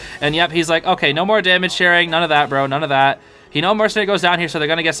teammates. And yep, he's like, okay, no more damage sharing. None of that, bro. None of that. You know Mercenary goes down here, so they're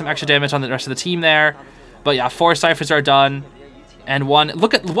going to get some extra damage on the rest of the team there. But yeah, 4 ciphers are done. And one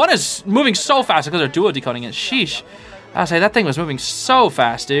is moving so fast because they're duo decoding it. Sheesh. I was say that thing was moving so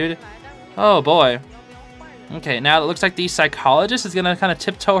fast, dude. Oh boy. Okay, now it looks like the psychologist is gonna kind of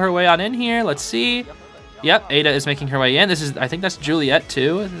tiptoe her way on in here. Let's see. Yep, Ada is making her way in. I think that's Juliet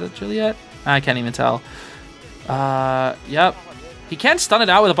too. Is that Juliet? I can't even tell. Yep. He can stun it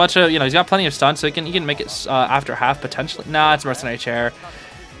out with a bunch of, you know, he's got plenty of stuns, so he can make it after half potentially. Nah, it's Mercenary Chair.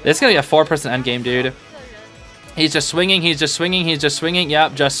 This is gonna be a 4-person endgame, dude. He's just swinging, he's just swinging, he's just swinging.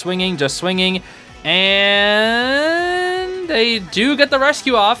 Yep, just swinging, just swinging. And they do get the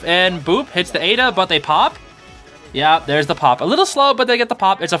rescue off, and boop, hits the Ada, but they pop. Yeah, there's the pop. A little slow, but they get the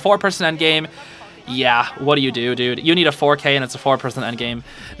pop. It's a 4-person endgame. Yeah, what do you do, dude? You need a 4K, and it's a 4-person endgame.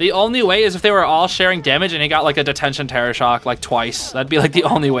 The only way is if they were all sharing damage, and he got, like, a detention terror shock, like, twice. That'd be, like, the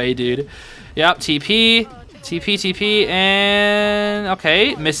only way, dude. Yep, TP, and...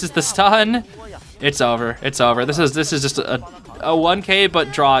 Okay, misses the stun. It's over. It's over. This is just a 1K,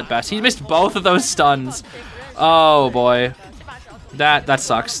 but draw at best. He missed both of those stuns. Oh boy, that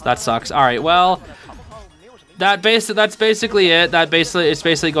sucks. That sucks. All right, well, that's basically it. It's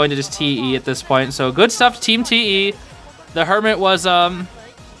basically going to just TE at this point. So good stuff, Team TE. The Hermit was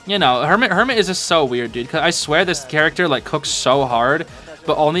you know, Hermit is just so weird, dude. Cause I swear this character like cooks so hard,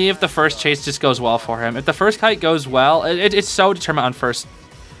 but only if the first chase just goes well for him. If the first kite goes well, it's so determined on first.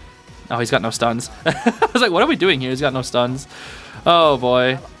 Oh, he's got no stuns. I was like, what are we doing here? He's got no stuns. Oh,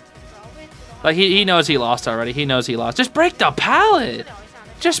 boy. Like, he knows he lost already. He knows he lost. Just break the pallet.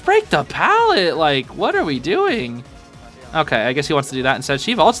 Just break the pallet. Like, what are we doing? Okay, I guess he wants to do that instead.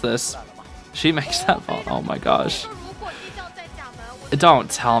 She vaults this. She makes that vault. Oh, my gosh.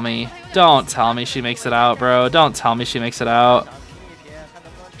 Don't tell me. Don't tell me she makes it out, bro. Don't tell me she makes it out.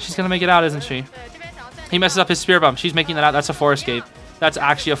 She's going to make it out, isn't she? He messes up his spear bump. She's making that out. That's a 4 escape. That's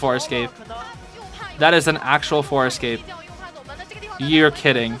actually a 4 escape. That is an actual 4 escape. You're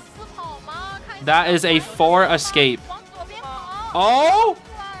kidding. That is a 4 escape. Oh!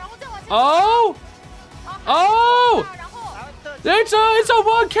 Oh! Oh! It's a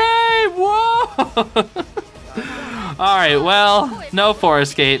 1K! Whoa! Alright, well, no 4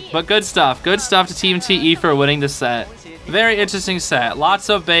 escape, but good stuff. Good stuff to Team TE for winning the set. Very interesting set. Lots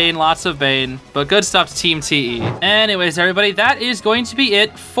of Bane, but good stuff to Team TE. Anyways, everybody, that is going to be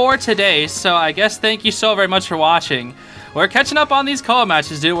it for today. So I guess thank you so very much for watching. We're catching up on these COA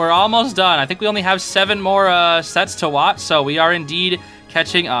matches, dude. We're almost done. I think we only have 7 more sets to watch, so we are indeed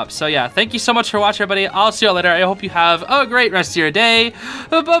catching up. So yeah, thank you so much for watching, everybody. I'll see you later. I hope you have a great rest of your day.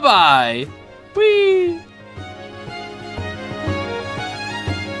 Bye-bye. Whee!